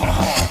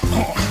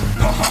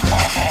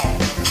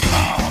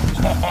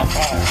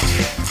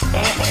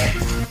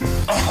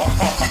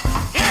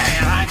 Yeah,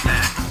 you like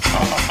that?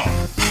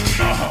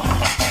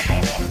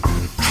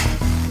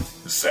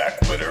 Zach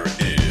Witter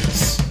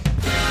is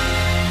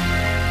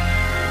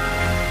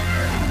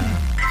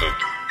the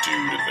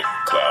dude in the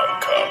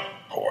clown cup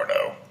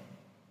porno.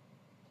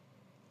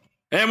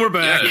 And we're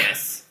back.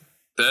 Yes.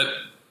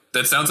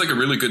 That sounds like a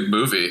really good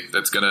movie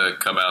that's gonna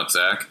come out,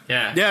 Zach.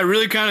 Yeah. Yeah, it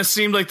really kind of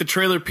seemed like the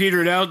trailer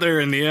petered out there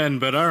in the end,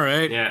 but all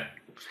right. Yeah.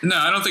 No,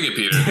 I don't think it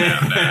petered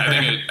out. No,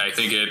 I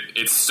think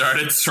it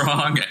started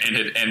strong and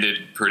it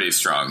ended pretty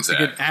strong,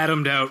 Zach. It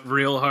atomed out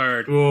real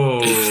hard.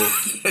 Whoa.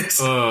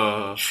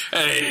 Oh.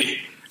 Hey,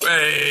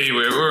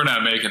 we're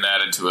not making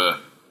that into a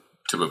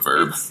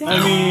verb.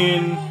 I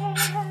mean,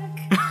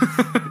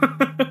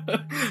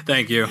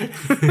 thank you.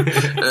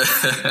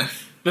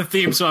 The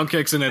theme song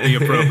kicks in at the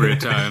appropriate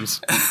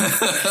times.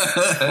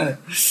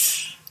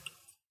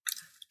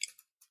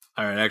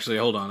 All right, actually,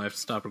 hold on. I have to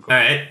stop All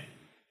recording. right.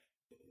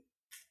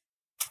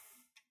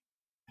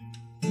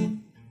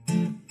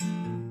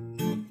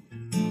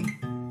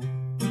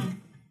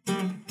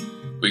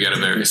 We got a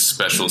very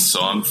special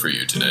song for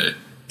you today.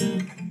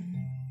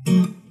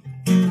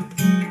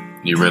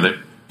 You ready?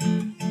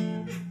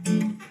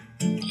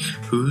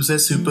 Who's that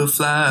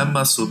superfly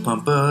muscle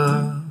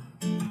pumper?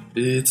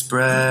 It's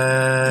Brad.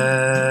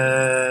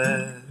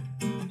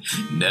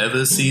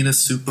 Never seen a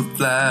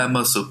superfly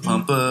muscle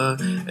pumper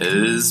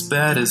as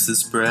bad as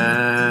this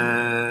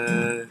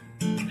Brad.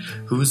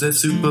 Who's that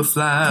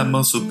superfly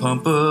muscle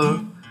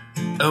pumper?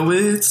 Oh,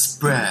 it's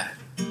Brad.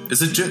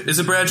 Is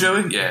it Brad,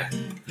 Joey? Yeah.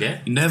 Yeah.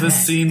 You never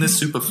seen the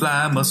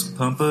superfly muscle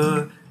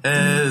pumper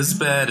as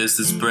bad as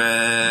this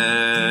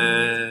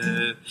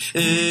Brad.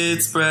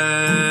 It's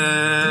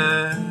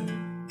Brad.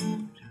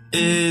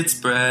 It's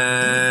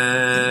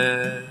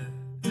Brad.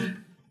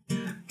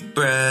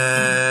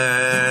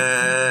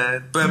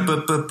 Brad. Brad.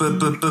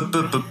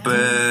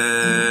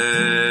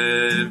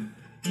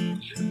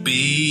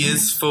 B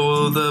is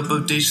for the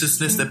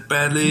bodaciousness that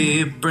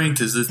Bradley brings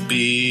to this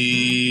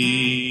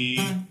B.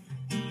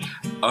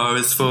 R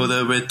is for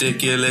the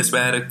ridiculous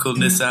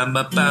radicalness I'm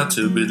about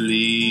to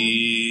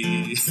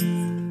release.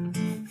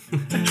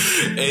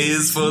 A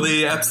is for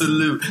the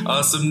absolute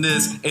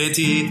awesomeness,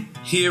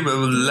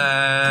 anti-hero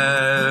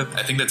life.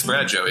 I think that's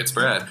Brad, Joe. It's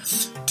Brad.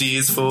 D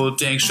is for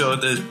dang sure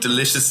the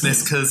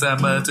deliciousness, cause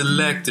I'm a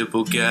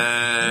delectable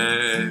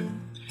guy.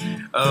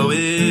 Oh,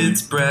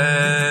 it's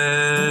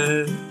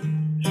Brad.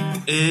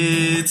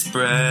 It's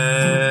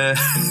Brad.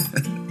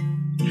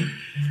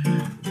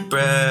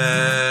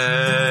 Brad.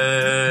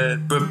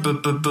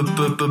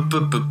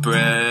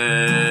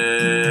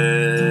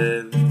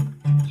 Brad.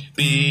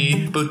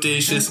 B,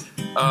 bodacious.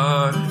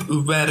 R,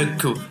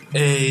 radical.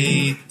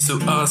 A, so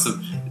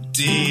awesome.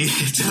 D,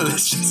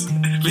 delicious.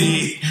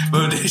 B,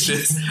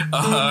 bodacious.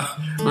 R,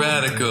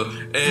 radical.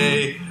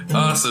 A,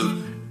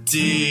 awesome.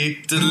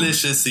 D,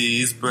 delicious.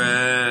 He's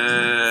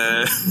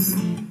Brad.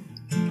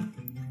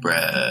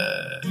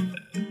 Brad.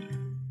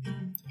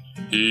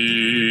 He's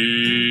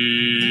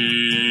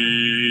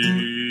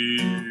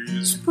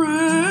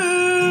Brad.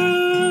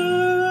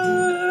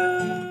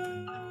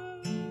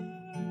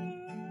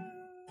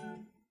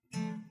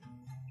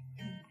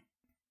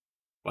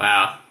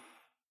 Wow.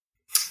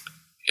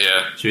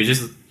 Yeah. Should we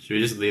just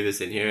leave this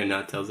in here and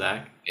not tell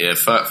Zach? Yeah,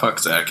 fuck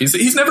Zach.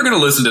 He's never going to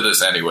listen to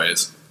this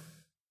anyways.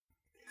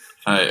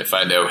 If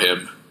I know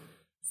him.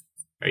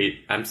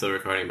 I'm still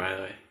recording, by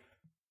the way.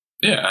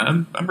 Yeah,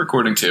 I'm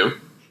recording too.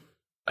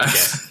 Okay.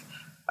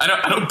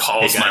 I don't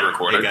pause my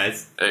recording. Hey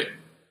guys. Hey.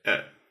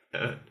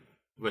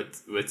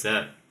 What's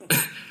up?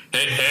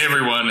 Hey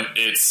everyone.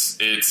 It's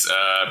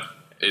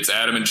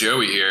Adam and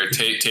Joey here.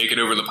 Take it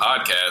over the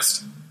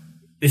podcast.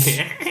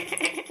 Yeah.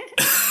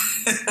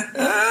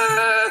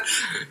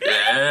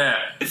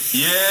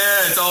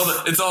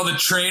 It's all the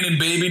train and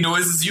baby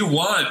noises you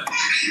want.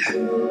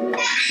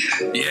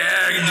 Yeah,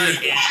 I can do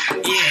it.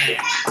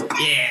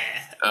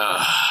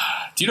 Yeah.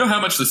 Do you know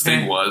how much this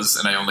thing was,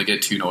 and I only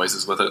get 2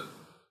 noises with it?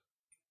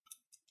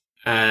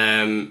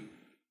 $1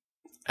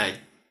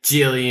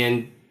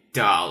 jillion.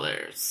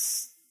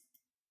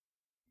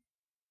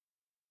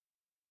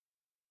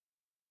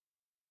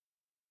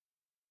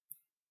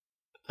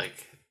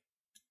 Like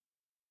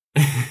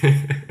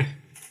 $1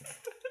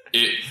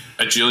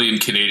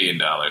 jillion Canadian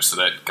dollars, so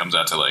that comes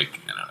out to like,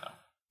 I don't know,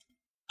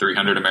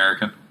 300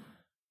 American.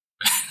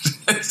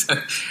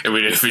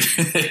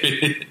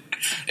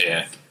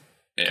 Yeah,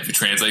 if you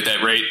translate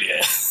that rate,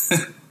 yeah.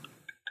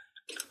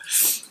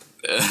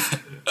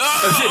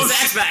 oh shit,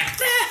 Zach's back.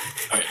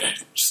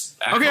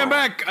 Okay, I'm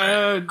back.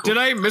 Cool. Did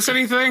I miss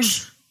anything?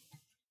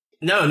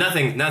 No,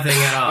 nothing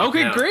at all.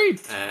 Okay, No. great,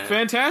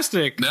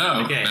 fantastic.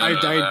 No. Okay.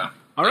 No.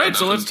 All right,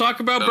 so let's talk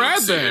about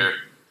Brad then. Here.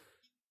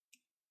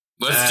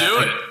 Let's do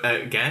it.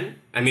 Again?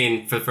 I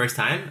mean, for the first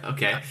time?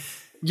 Okay.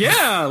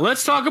 Yeah,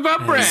 let's talk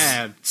about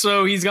Brad.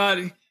 So he's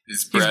Brad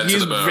to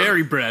the bone.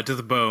 Very Brad to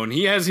the bone.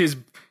 He has his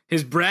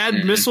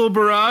Brad missile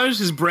barrage,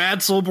 his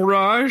Bradsel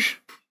barrage.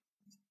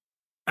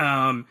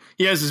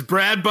 He has his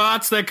Brad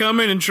bots that come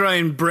in and try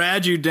and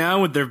Brad you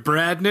down with their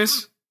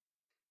Bradness.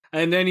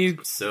 And then he's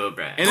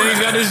Brad. And then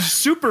he's got his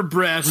super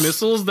Brad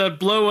missiles that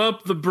blow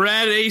up the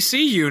Brad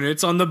AC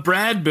units on the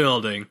Brad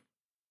building.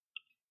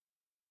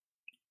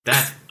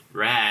 That's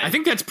rad. I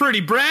think that's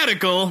pretty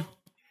Bradical.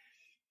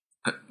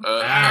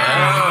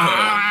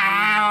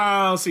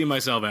 I'll see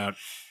myself out.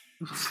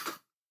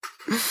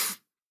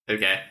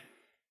 Okay.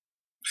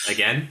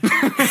 Again?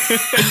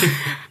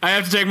 I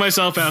have to take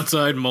myself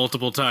outside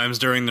multiple times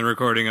during the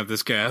recording of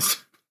this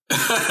cast.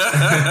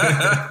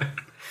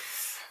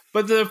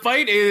 But the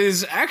fight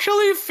is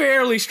actually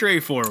fairly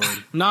straightforward.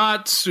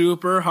 Not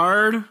super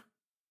hard.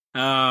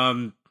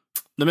 The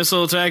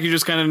missile attack, you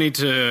just kind of need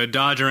to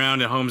dodge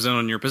around and home zone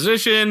on your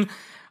position.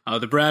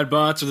 The Brad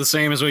bots are the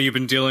same as what you've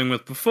been dealing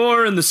with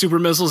before, and the super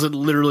missiles, it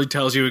literally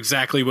tells you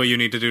exactly what you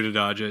need to do to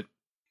dodge it.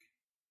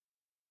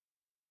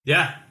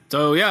 Yeah.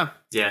 So yeah.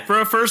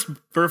 For a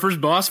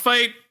first boss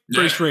fight,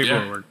 pretty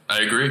straightforward. Yeah,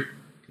 I agree.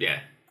 Yeah.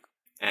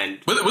 And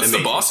what's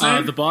the boss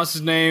name? The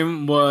boss's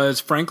name was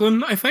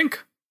Franklin, I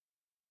think.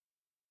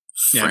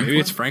 Yeah, maybe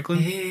it's Franklin.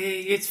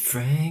 Hey, it's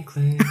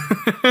Franklin.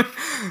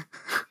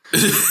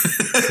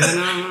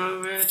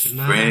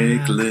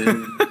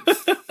 Franklin.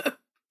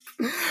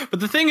 But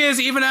the thing is,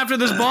 even after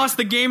this boss,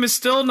 the game is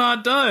still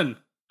not done.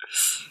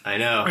 I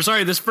know. Or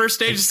sorry, this first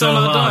stage It's is still so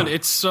not long. done.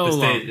 It's so The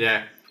long. stage,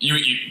 yeah.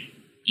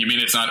 You mean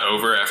it's not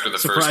over after the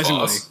first Surprisingly.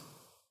 boss?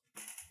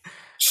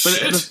 But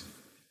Shit.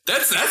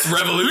 That's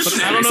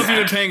revolutionary. I don't know if you've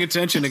been Zach. paying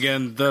attention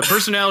again. The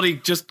personality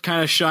just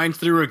kind of shines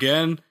through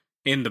again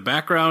in the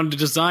background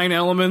design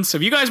elements.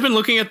 Have you guys been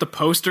looking at the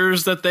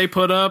posters that they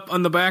put up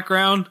on the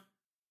background?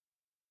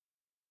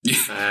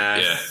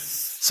 Yeah.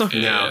 So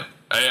No.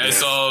 I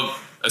saw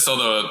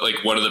the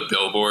like one of the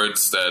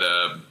billboards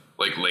that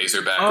like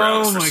laser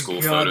backgrounds oh for my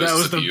school god, photos. that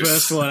was is the abuse.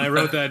 best one. I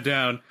wrote that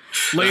down.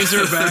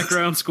 Laser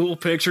background school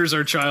pictures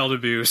are child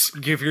abuse.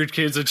 Give your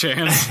kids a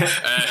chance.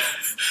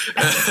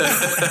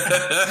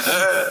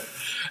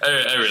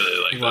 I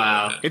really like that.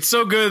 Wow. It's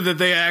so good that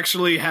they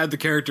actually had the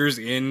characters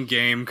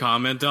in-game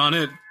comment on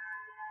it.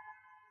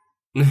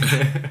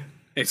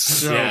 It's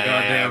so Yeah,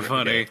 goddamn yeah,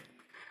 funny.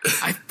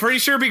 I'm pretty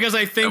sure because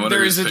I think wonder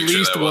there's whose at picture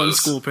least that one was.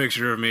 school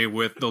picture of me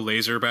with the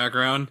laser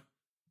background.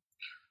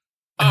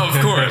 Oh,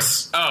 of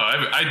course. Oh,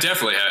 I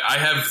definitely have. I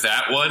have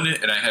that one,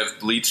 and I have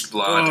bleached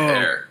blonde Oh.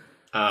 hair.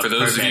 For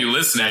those Perfect. of you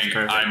listening, That's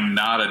perfect. I'm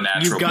not a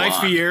natural You Guy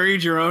blonde.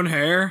 Fieri'd your own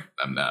hair?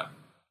 I'm not.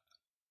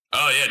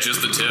 Oh yeah,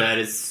 just the tip. That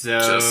is so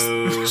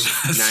Just-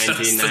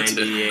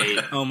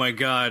 1998. Oh my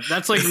god,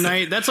 that's like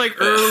that's like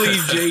early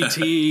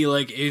JT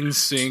like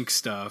NSYNC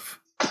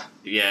stuff.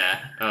 Yeah.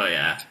 Oh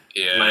yeah.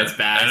 Yeah, Lance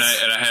Bass.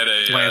 and I had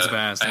a Lance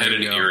Bass, I had there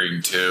an you go.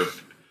 earring too.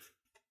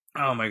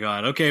 Oh my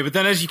god. Okay, but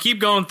then as you keep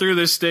going through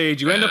this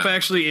stage, you end up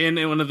actually in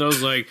one of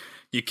those like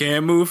you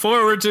can't move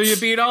forward till you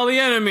beat all the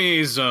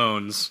enemy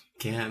zones.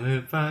 Can't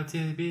move on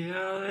to be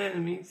all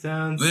enemy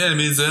sounds. The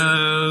enemy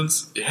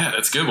zones. Yeah,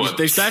 that's a good one.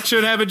 That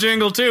should have a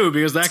jingle too,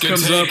 because that good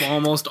comes take. up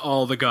almost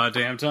all the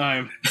goddamn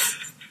time.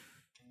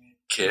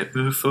 Can't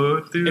move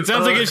forward through. It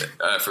sounds like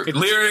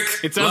lyric.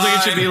 It sounds like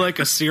it should be line. like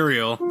a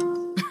cereal.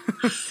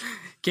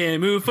 Can't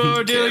move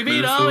forward till you Can't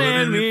beat move all forward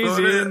enemies.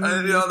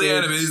 all the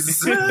enemies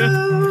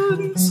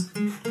zones.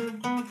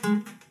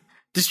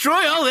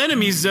 Destroy all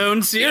enemy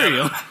zone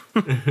cereal.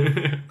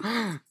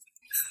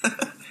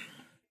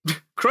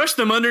 Crush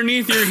them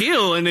underneath your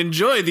heel and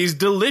enjoy these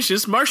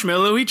delicious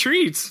marshmallowy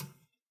treats.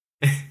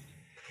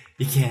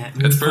 You can't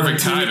move That's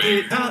perfect on to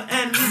timing. be all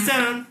enemy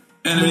sounds.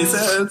 Enemy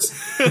zones.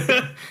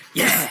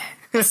 Yeah.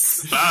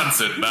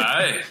 Sponsored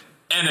by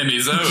Enemy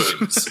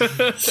Zones.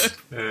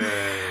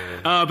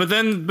 But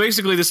then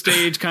basically the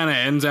stage kind of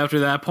ends after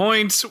that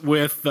point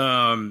with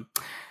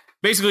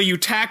basically you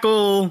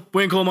tackle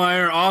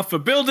Winklemeyer off a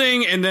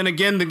building, and then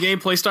again the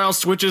gameplay style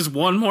switches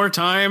one more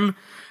time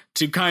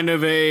to kind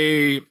of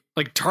a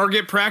like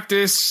target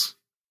practice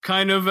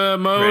kind of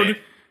mode. Right.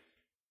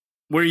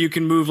 Where you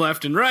can move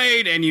left and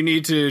right, and you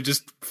need to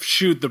just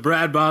shoot the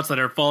Brad bots that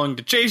are falling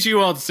to chase you,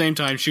 all at the same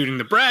time shooting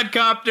the Brad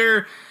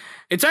copter.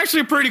 It's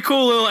actually a pretty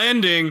cool little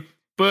ending,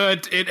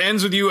 but it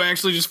ends with you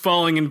actually just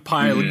falling in a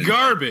pile of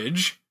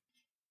garbage,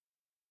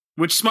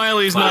 which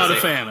Smiley's not a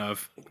Classic. fan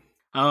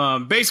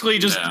of. Basically,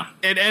 just Yeah.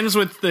 it ends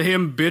with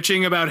him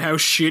bitching about how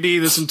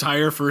shitty this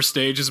entire first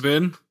stage has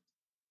been.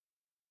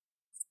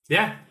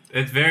 Yeah,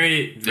 it's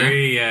very,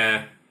 very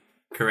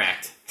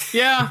correct.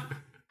 Yeah.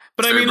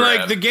 But I Very mean,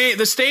 like, Brad.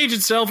 the stage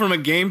itself from a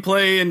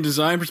gameplay and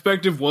design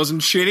perspective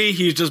wasn't shitty.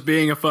 He's just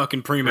being a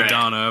fucking prima Right.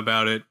 donna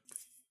about it.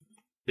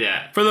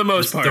 Yeah, For the the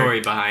most part.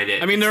 story behind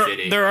it. I mean, is there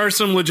shitty. there are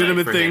some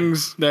legitimate for him.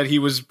 things that he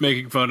was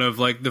making fun of,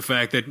 like the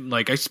fact that,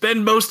 like, I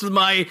spend most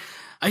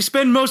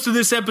of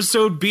this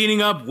episode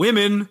beating up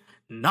women.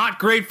 Not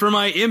great for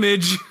my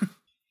image.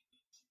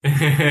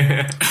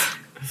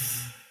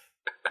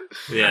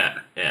 yeah,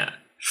 yeah.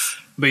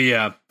 But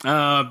yeah,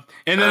 and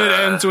then it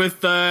ends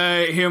with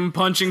him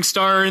punching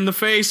Star in the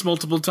face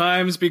multiple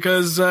times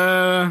because,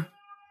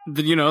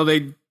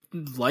 they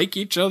like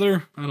each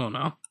other. I don't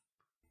know.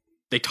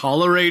 They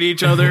tolerate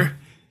each other.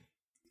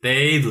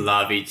 They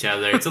love each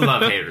other. It's a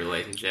love-hate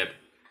relationship.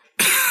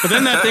 But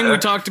then that thing we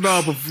talked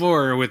about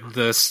before with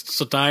the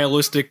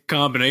stylistic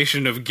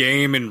combination of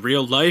game and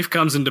real life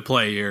comes into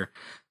play here.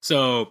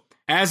 So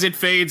as it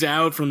fades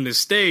out from this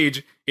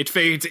stage, it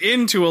fades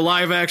into a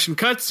live action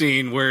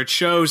cutscene where it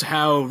shows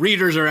how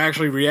readers are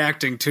actually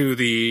reacting to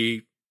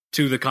the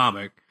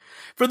comic.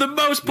 For the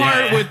most part,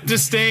 Yeah. with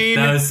disdain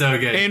That was so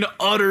good. and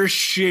utter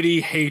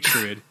shitty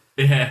hatred.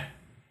 Yeah.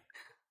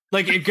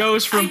 Like it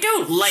goes from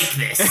don't like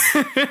this.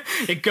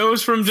 it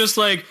goes from just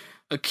like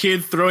a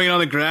kid throwing it on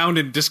the ground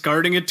and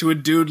discarding it to a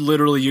dude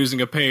literally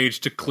using a page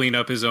to clean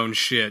up his own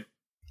shit.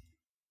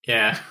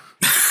 Yeah.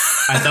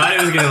 I thought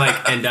it was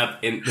gonna end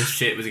up in the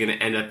shit was gonna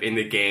end up in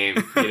the game,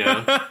 you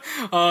know?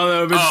 Oh, that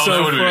would be Oh, so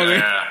that would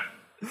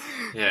funny.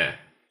 be Yeah.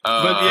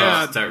 But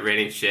yeah, Start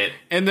rating shit.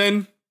 and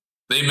then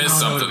they missed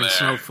that would something be there.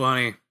 so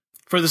funny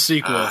for the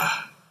sequel.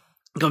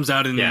 Comes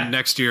out in Yeah.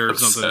 next year or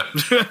something.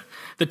 Upset.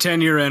 The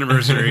 10-year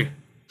anniversary.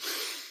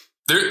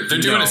 They're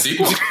doing No. a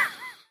sequel.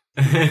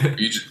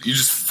 you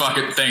just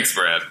fucking thanks,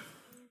 Brad.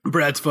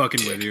 Brad's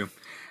fucking with you.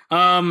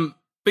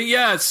 But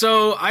yeah,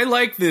 so I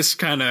like this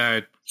kind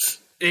of.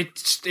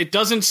 It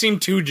doesn't seem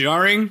too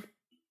jarring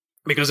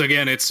because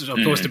again, it's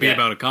supposed to be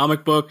about a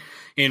comic book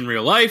in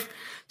real life,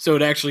 so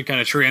it actually kind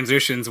of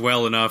transitions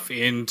well enough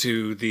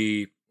into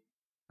the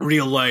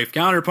real life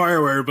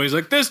counterpart where everybody's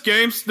like,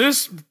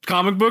 this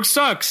comic book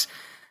sucks.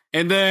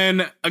 And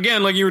then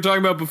again, like you were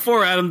talking about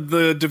before, Adam,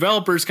 the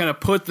developers kind of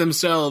put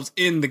themselves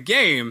in the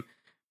game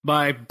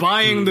by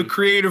buying the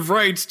creative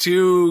rights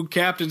to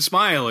Captain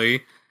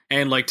Smiley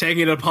and like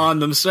taking it upon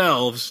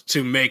themselves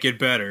to make it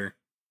better.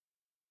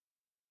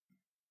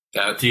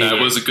 That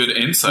was a good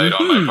insight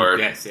on my part.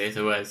 Yes, it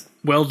was.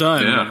 Well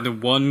done. Yeah. The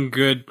one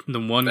good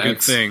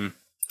thing.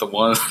 The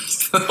one.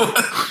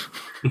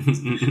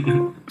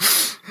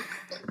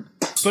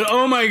 But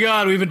oh my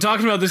god, we've been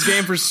talking about this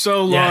game for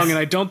so long, Yes. and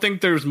I don't think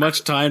there's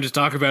much time to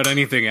talk about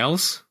anything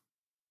else.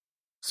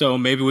 So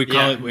maybe we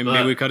call it.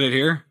 Maybe we cut it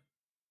here.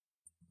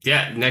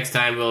 Yeah, next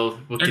time we'll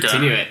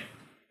continue it.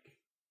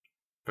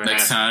 Perhaps.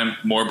 Next time,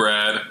 more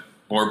Brad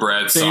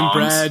songs. Same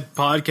Brad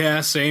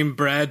podcast, same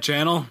Brad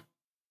channel,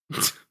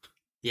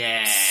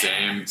 Yeah.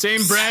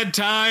 Same Brad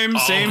time,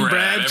 all same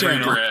Brad every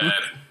channel. Brad.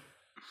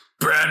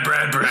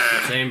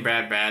 Same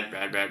Brad. Brad.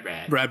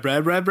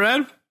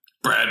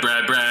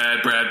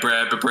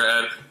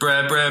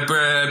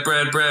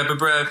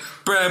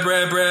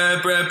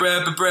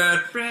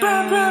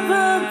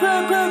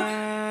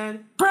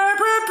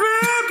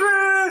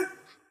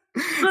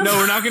 No,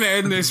 we're not going to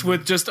end this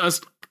with just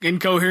us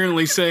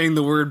incoherently saying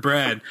the word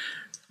Brad.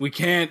 We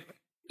can't.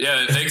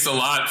 Yeah, it takes a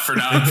lot for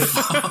not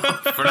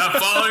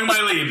following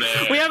my lead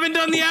there. We haven't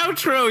done the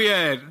outro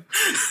yet.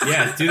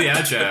 Yeah, let's do the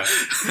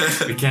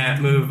outro. We can't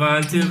move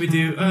on till we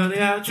do all the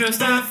outro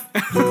stuff.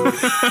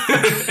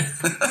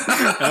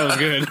 That was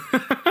good.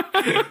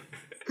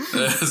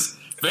 That's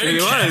very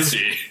It was.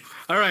 catchy.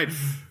 All right,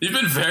 You've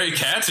been very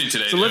catchy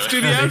today. so let's do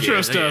the Thank you,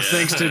 outro thank you. stuff.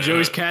 Thanks to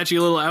Joey's catchy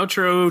little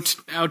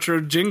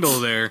outro jingle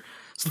there.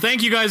 So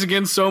thank you guys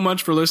again so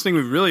much for listening.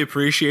 We really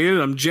appreciate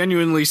it. I'm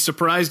genuinely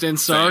surprised and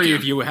sorry you.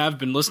 if you have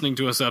been listening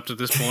to us up to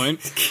this point.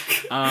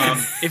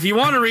 If you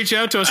want to reach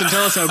out to us and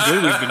tell us how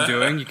good we've been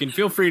doing, you can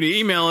feel free to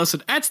email us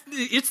at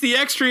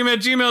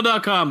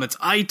itstheextreme@gmail.com. That's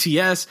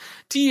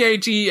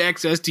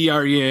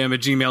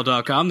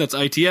ITSTHEXSTREAM@gmail.com. That's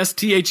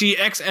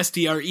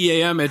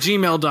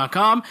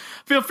ITSTHEXSTREAM@gmail.com.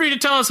 Feel free to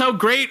tell us how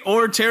great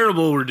or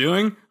terrible we're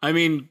doing. I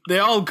mean, they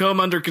all come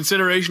under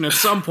consideration at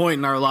some point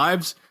in our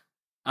lives.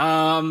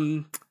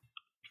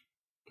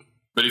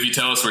 But if you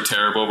tell us we're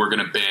terrible, we're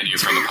going to ban you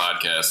from the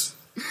podcast.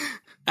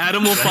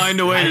 Adam will find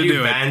a way to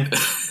do it.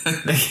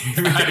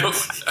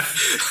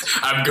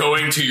 I'm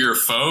going to your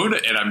phone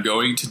and I'm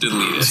going to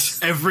delete it.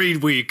 Every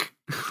week.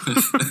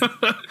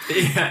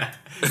 Yeah.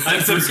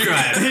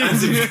 Unsubscribe.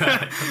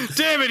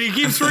 Damn it, he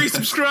keeps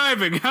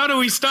resubscribing. How do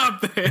we stop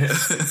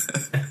this?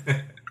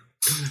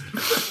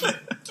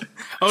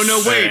 Oh,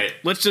 no, wait. Right.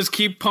 Let's just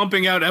keep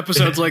pumping out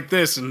episodes like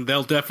this, and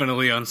they'll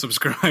definitely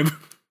unsubscribe.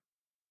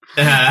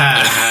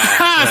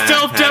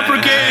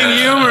 Self-deprecating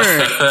humor.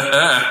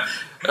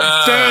 I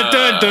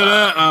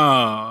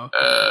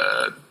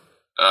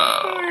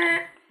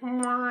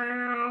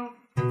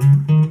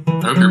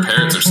hope your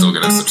parents are still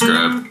going to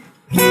subscribe.